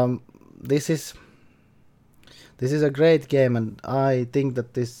 And, this is a great game, and I think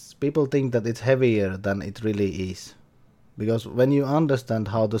that people think that it's heavier than it really is. Because when you understand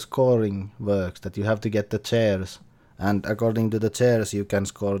how the scoring works, that you have to get the chairs, and according to the chairs you can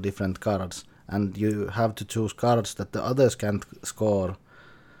score different cards, and you have to choose cards that the others can't score,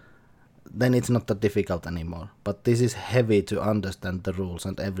 then it's not that difficult anymore. But this is heavy to understand the rules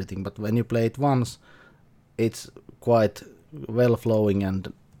and everything. But when you play it once, it's quite well-flowing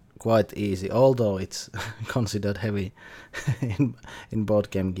and quite easy, although it's considered heavy in Board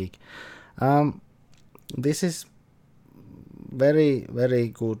Game Geek. This is very, very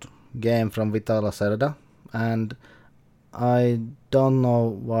good game from Vital Lacerda, and I don't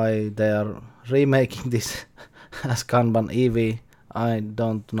know why they are remaking this as Kanban EV. I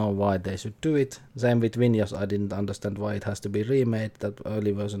don't know why they should do it. Same with Vinhos. I didn't understand why it has to be remade. That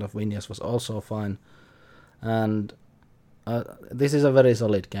early version of Vinhos was also fine. And this is a very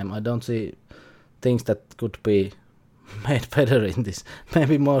solid game. I don't see things that could be made better in this.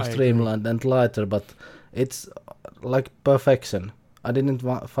 Maybe more streamlined and lighter, but it's like perfection. I didn't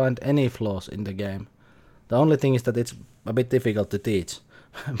find any flaws in the game. The only thing is that it's a bit difficult to teach.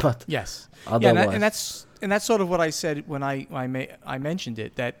 But yes, otherwise, and that's sort of what I said when I mentioned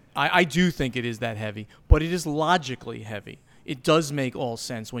it, that I do think it is that heavy, but it is logically heavy. It does make all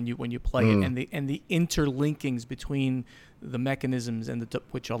sense when you play it, and the interlinkings between the mechanisms and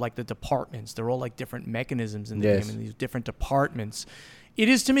which are like the departments. They're all like different mechanisms in the game, and these different departments. It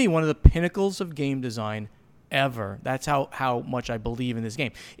is, to me, one of the pinnacles of game design ever. That's how much I believe in this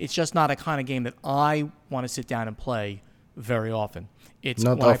game. It's just not a kind of game that I want to sit down and play very often. It's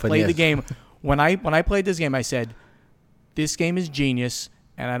not when often, I played yes. the game. When I played this game, I said, "This game is genius,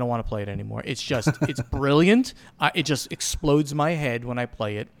 and I don't want to play it anymore." It's brilliant. It just explodes my head when I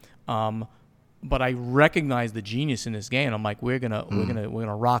play it. But I recognize the genius in this game. I'm like, we're gonna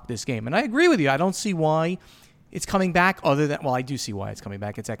rock this game, and I agree with you. I don't see why it's coming back. Other than, well, I do see why it's coming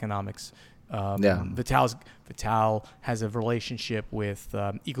back. It's economics. Vital has a relationship with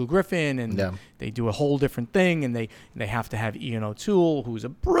Eagle Gryphon, and they do a whole different thing, and they have to have Ian O'Toole, who's a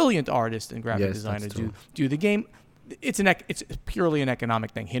brilliant artist and graphic designer, do the game. It's purely an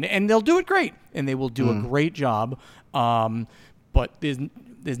economic thing, and they'll do it great, and they will do a great job. But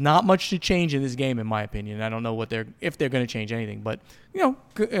there's not much to change in this game, in my opinion. I don't know if they're going to change anything, but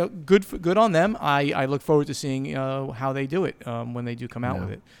good on them. I look forward to seeing how they do it when they do come out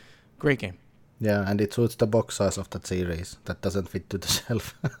with it. Great game. Yeah, and it suits the box size of that series that doesn't fit to the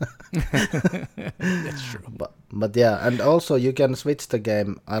shelf. That's true. But yeah, and also you can switch the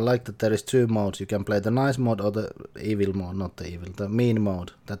game. I like that there is 2 modes. You can play the nice mode or the evil mode, not the evil, the mean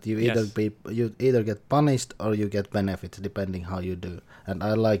mode. That you either get punished or you get benefits depending how you do. And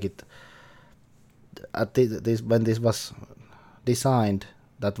I like it. When this was designed,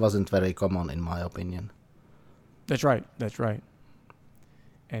 that wasn't very common in my opinion. That's right. That's right.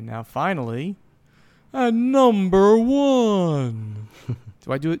 And now finally, at number 1.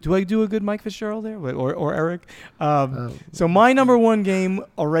 Do I do a good Mike Fitzgerald there, or Eric? So my number 1 game,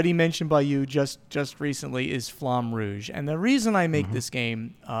 already mentioned by you just recently, is Flamme Rouge, and the reason I make this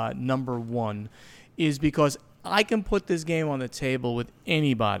game number 1 is because I can put this game on the table with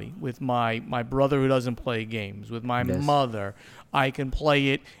anybody, with my brother who doesn't play games, with my mother. I can play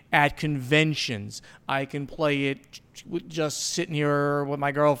it at conventions. I can play it just sitting here with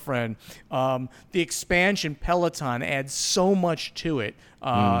my girlfriend. The expansion Peloton adds so much to it.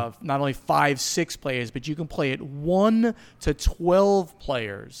 Not only 5-6 players, but you can play it 1 to 12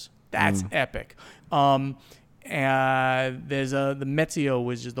 players. That's epic. There's the Meteo,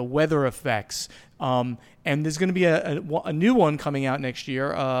 which is the weather effects. And there's going to be a new one coming out next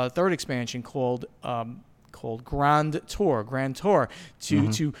year, a third expansion called Grand Tour,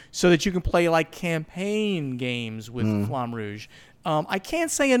 so that you can play like campaign games with Flamme Rouge. I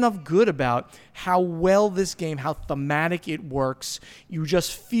can't say enough good about how well this game, how thematic it works. You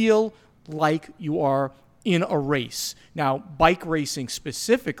just feel like you are in a race. Now, bike racing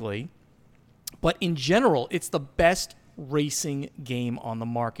specifically, but in general, it's the best racing game on the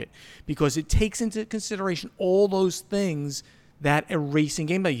market because it takes into consideration all those things that a racing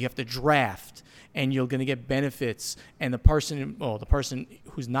game that you have to draft and you're going to get benefits, and the person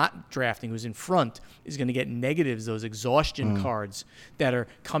who's not drafting, who's in front, is going to get negatives, those exhaustion cards that are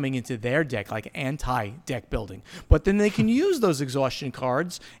coming into their deck, like anti-deck building. But then they can use those exhaustion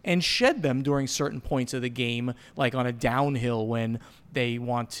cards and shed them during certain points of the game, like on a downhill when they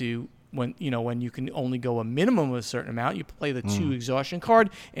want to. When you can only go a minimum of a certain amount, you play the 2 exhaustion card,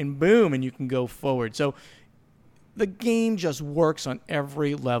 and boom, and you can go forward. So the game just works on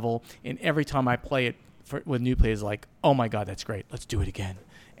every level, and every time I play it with new players, like, oh my God, that's great. Let's do it again.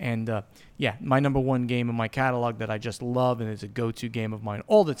 And my number 1 game in my catalog that I just love and is a go-to game of mine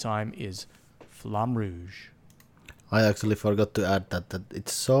all the time is Flamme Rouge. I actually forgot to add that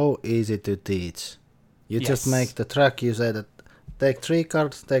it's so easy to teach. You just make the track, you say that take 3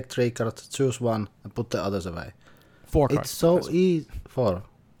 cards, choose 1, and put the others away. 4 cards. It's so easy. 4.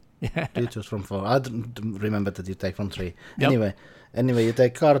 Yeah. You choose from 4. I don't remember that you take from 3. Yep. Anyway, you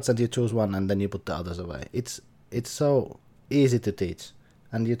take cards and you choose 1, and then you put the others away. It's so easy to teach,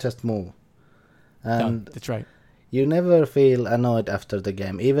 and you just move. And that's right. You never feel annoyed after the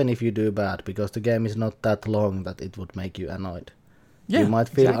game, even if you do bad, because the game is not that long that it would make you annoyed. Yeah, you might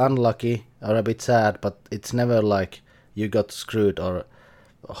feel unlucky or a bit sad, but it's never like you got screwed or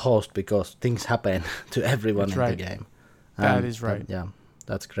host because things happen to everyone the game. That is right.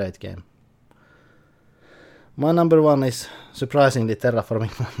 That's a great game. My number 1 is surprisingly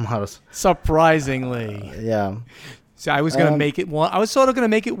Terraforming Mars. Surprisingly. Yeah. So I was going to make it 1. I was sort of going to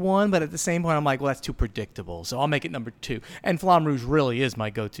make it 1, but at the same point, I'm like, well, that's too predictable. So I'll make it number 2. And Flamme Rouge really is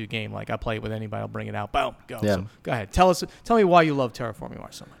my go-to game. Like, I play it with anybody. I'll bring it out. Boom. Go. Yeah. So go ahead. Tell me why you love Terraforming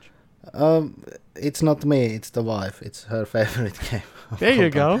Mars so much. It's not me. It's the wife. It's her favorite game. There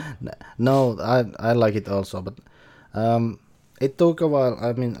you go. No, I like it also. But it took a while.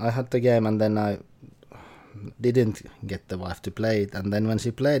 I mean, I had the game and then I didn't get the wife to play it, and then when she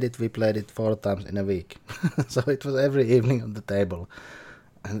played it, we played it 4 times in a week. So it was every evening on the table.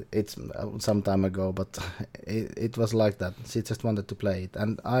 And it's some time ago, but it was like that. She just wanted to play it,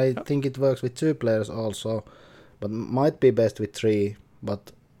 and I think it works with 2 players also, but might be best with 3.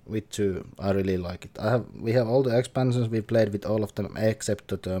 But with 2, I really like it. We have all the expansions. We played with all of them except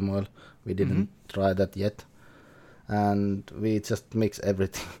the Turmoil. We didn't try that yet, and we just mix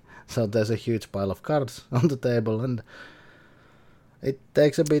everything. So there's a huge pile of cards on the table, and it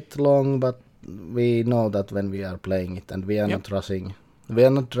takes a bit long, but we know that when we are playing it, and we are not rushing. We are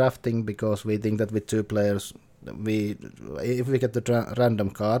not drafting because we think that with 2 players, if we get the random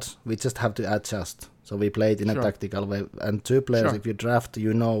cards, we just have to adjust. So we play it in a tactical way. And 2 players, if you draft,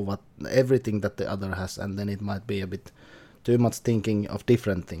 you know everything that the other has, and then it might be a bit too much thinking of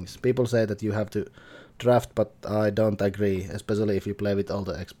different things. People say that you have to draft, but I don't agree, especially if you play with all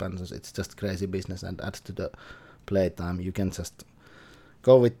the expansions. It's just crazy business and adds to the playtime. You can just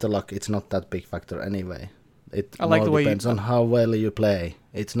go with the luck. It's not that big factor anyway. It depends on how well you play.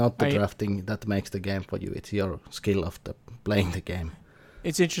 It's not the drafting that makes the game for you. It's your skill of playing the game.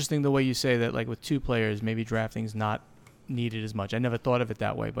 It's interesting the way you say that, like with 2 players, maybe drafting's not needed as much. I never thought of it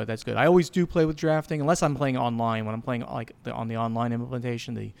that way, but that's good. I always do play with drafting, unless I'm playing online. When I'm playing like on the online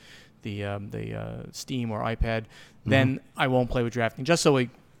implementation, the Steam or iPad, then I won't play with drafting, just so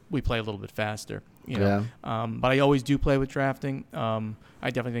we play a little bit faster. You know, but I always do play with drafting. I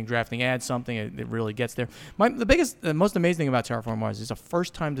definitely think drafting adds something. It really gets there. The most amazing thing about Terraform Mars is a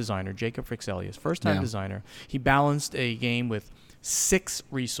first-time designer, Jacob Frixelius, first-time designer. He balanced a game with 6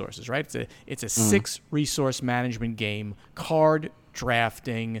 resources, right? It's a 6-resource management game: card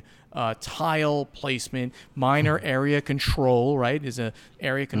drafting, tile placement, minor area control, right? Is a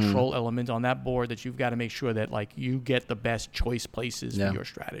area control element on that board that you've got to make sure that like you get the best choice places for your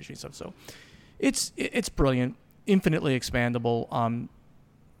strategy and stuff. So it's brilliant, infinitely expandable. I'm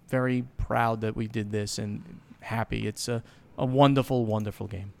very proud that we did this and happy. It's a wonderful, wonderful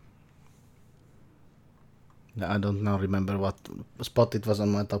game. I don't now remember what spot it was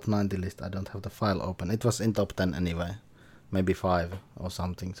on my top 90 list. I don't have the file open. It was in top 10 anyway. Maybe 5 or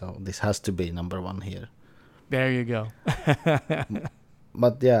something. So this has to be number 1 here. There you go.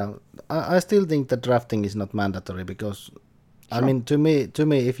 But yeah, I still think that drafting is not mandatory because, I mean, to me,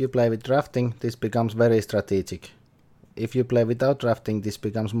 if you play with drafting, this becomes very strategic. If you play without drafting, this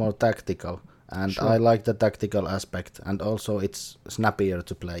becomes more tactical. And I like the tactical aspect, and also it's snappier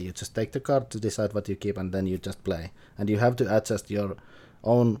to play. You just take the card to decide what you keep, and then you just play. And you have to adjust your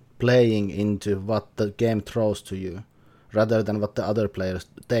own playing into what the game throws to you, rather than what the other players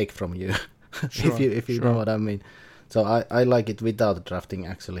take from you. if you know what I mean. So I like it without drafting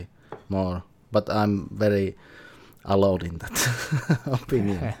actually more, but I'm very alone in that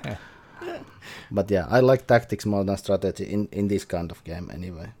opinion. But yeah, I like tactics more than strategy in this kind of game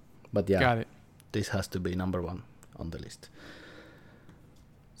anyway. But yeah. Got it. This has to be number 1 on the list.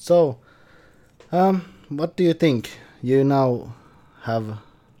 So, what do you think? You now have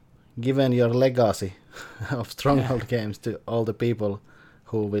given your legacy of Stronghold games to all the people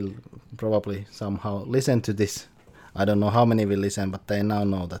who will probably somehow listen to this. I don't know how many will listen, but they now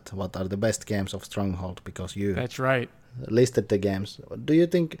know that what are the best games of Stronghold because you That's right. listed the games. Do you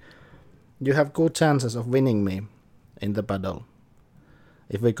think you have good chances of winning me in the battle?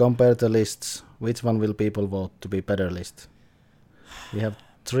 If we compare the lists, which one will people vote to be better list? We have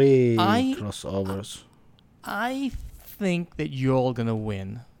 3 crossovers. I think that you're going to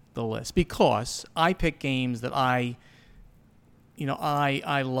win the list because I pick games that I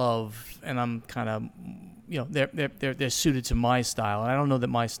love, and I'm kind of, they're suited to my style. And I don't know that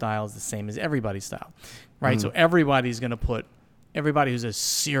my style is the same as everybody's style, right? So everybody's going to put, everybody who's a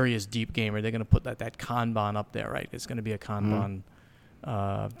serious deep gamer, they're going to put that Kanban up there, right? It's going to be a Kanban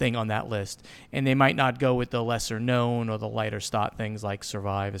thing on that list, and they might not go with the lesser known or the lighter stot things like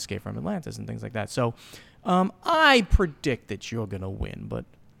Survive, Escape from Atlantis, and things like that. So I predict that you're going to win, but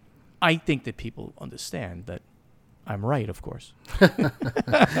I think that people understand that I'm right, of course.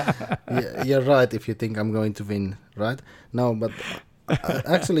 Yeah, you're right if you think I'm going to win, right? No, but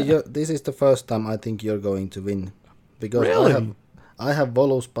actually, this is the first time I think you're going to win. Because really? I have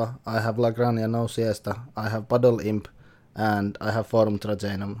Voluspa, I have La Grania No Siesta, I have Paddle Imp, and I have Forum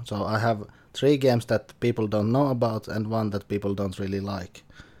Trajanum. So I have 3 games that people don't know about and 1 that people don't really like.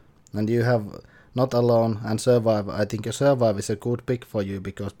 And you have Not Alone and Survive. I think Survive is a good pick for you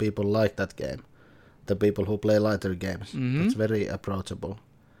because people like that game. The people who play lighter games. It's very approachable.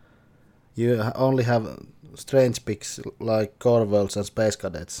 You only have strange picks like Core Worlds and Space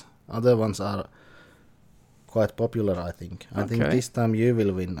Cadets. Other ones are quite popular, I think. I think this time you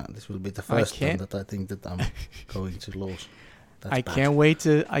will win. This will be the first time that I think that I'm going to lose. I can't wait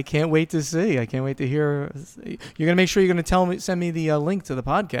to see. I can't wait to hear. You're gonna make sure you're gonna send me the link to the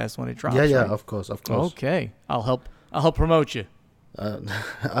podcast when it drops. Yeah, right? of course. Okay, I'll help promote you.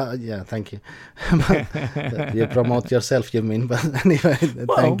 Yeah, thank you. You promote yourself, you mean? But anyway,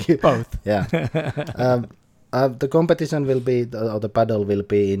 thank you. Both. Yeah. The competition will be, or the paddle will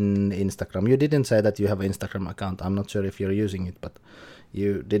be in Instagram. You didn't say that you have an Instagram account. I'm not sure if you're using it, but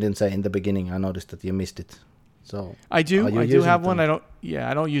you didn't say in the beginning. I noticed that you missed it. So I do. I do have one. I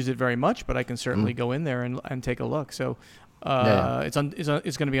don't use it very much, but I can certainly go in there and take a look. So it's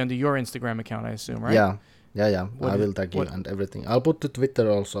going to be under your Instagram account, I assume, right? Yeah. I will tag you and everything. I'll put to Twitter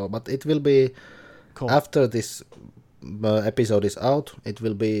also, but it will be after this episode is out. It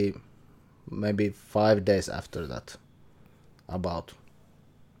will be maybe 5 days after that. About.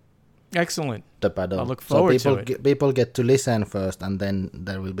 Excellent. The paddle. I look forward to it. People get to listen first, and then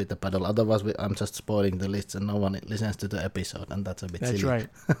there will be the paddle. Otherwise, I'm just spoiling the lists, and no one listens to the episode, and that's a bit silly. That's right.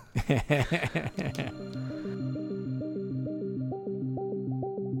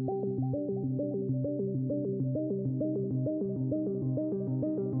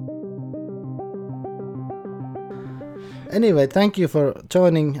 Anyway, thank you for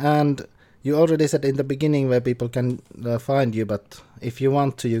joining, and you already said in the beginning where people can find you, but if you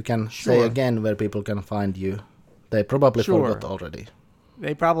want to, you can say again where people can find you. They probably forgot already.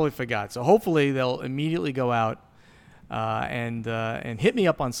 They probably forgot. So hopefully they'll immediately go out and hit me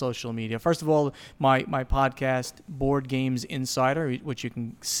up on social media. First of all, my podcast, Board Games Insider, which you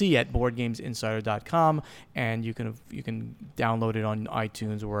can see at boardgamesinsider.com, and you can download it on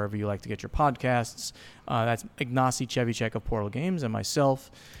iTunes or wherever you like to get your podcasts. That's Ignacy Chevicek of Portal Games and myself,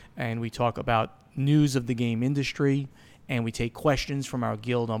 and we talk about news of the game industry, and we take questions from our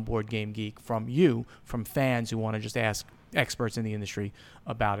guild on Board Game Geek from fans who want to just ask experts in the industry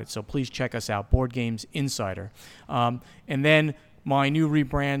about it. So please check us out, Board Games Insider. And then my new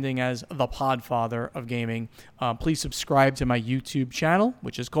rebranding as the Podfather of Gaming. Please subscribe to my YouTube channel,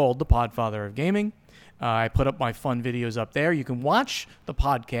 which is called the Podfather of Gaming. I put up my fun videos up there. You can watch the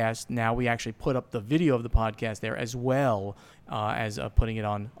podcast now. We actually put up the video of the podcast there as well as putting it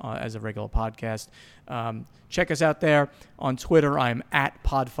on as a regular podcast. Check us out there. On Twitter, I'm at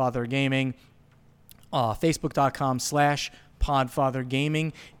Podfather Gaming. Facebook.com/Podfather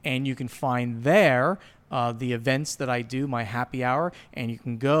Gaming, and you can find there the events that I do, my happy hour, and you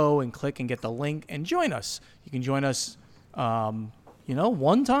can go and click and get the link and join us. You can join us,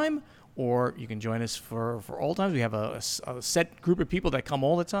 one time, or you can join us for all times. We have a set group of people that come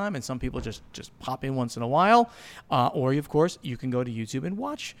all the time, and some people just pop in once in a while. Or, of course, you can go to YouTube and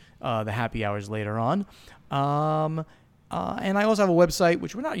watch the happy hours later on. And I also have a website,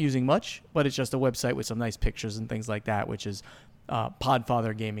 which we're not using much, but it's just a website with some nice pictures and things like that, which is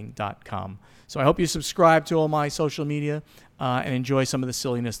podfathergaming.com. So I hope you subscribe to all my social media and enjoy some of the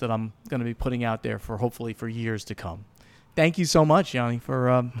silliness that I'm going to be putting out there hopefully for years to come. Thank you so much, Yanni,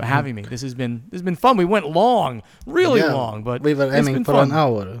 for having me. This has been fun. We went long, really long, but we were aiming for an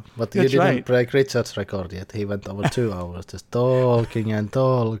hour. But you That's didn't right. break Richard's record yet. He went over 2 hours, just talking and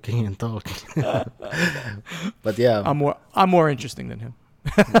talking and talking. But yeah, I'm more interesting than him.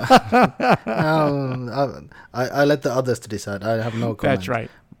 I let the others to decide. I have no comment. That's right.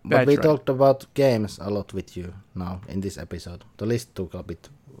 But we talked about games a lot with you now in this episode. The list took a bit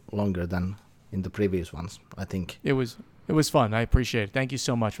longer than in the previous ones, I think. It was fun. I appreciate it. Thank you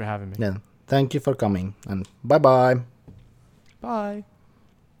so much for having me. Yeah. Thank you for coming, and bye-bye. Bye.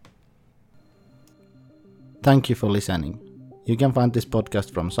 Thank you for listening. You can find this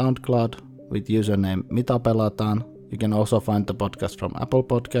podcast from SoundCloud with username Mitä Pelataan. You can also find the podcast from Apple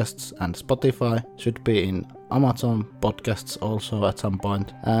Podcasts and Spotify. Should be in Amazon Podcasts also at some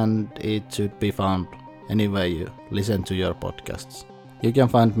point, and it should be found anywhere you listen to your podcasts. You can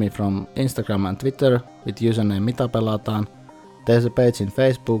find me from Instagram and Twitter with username Mitä Pelataan. There's a page in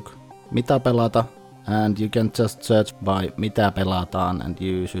Facebook, Mitä Pelata, and you can just search by Mitä Pelataan and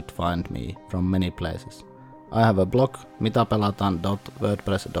you should find me from many places. I have a blog,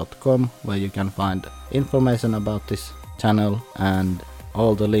 mitapelataan.wordpress.com, where you can find information about this channel and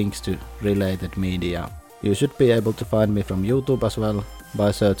all the links to related media. You should be able to find me from YouTube as well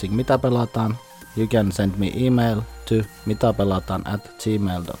by searching Mitä Pelataan. You can send me email to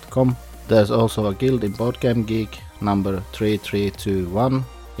mitapelataan@gmail.com. There's also a guild in Board Game Geek, number 3321.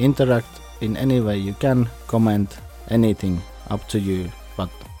 Interact in any way you can, comment anything, up to you, but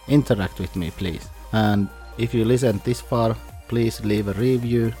interact with me please. And if you listen this far, please leave a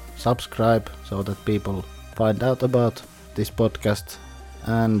review, subscribe so that people find out about this podcast.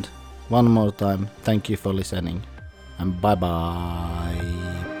 And one more time, thank you for listening, and bye bye.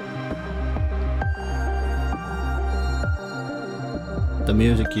 The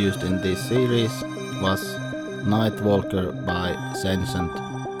music used in this series was Nightwalker by Sentient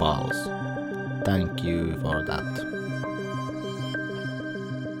Pulse. Thank you for that.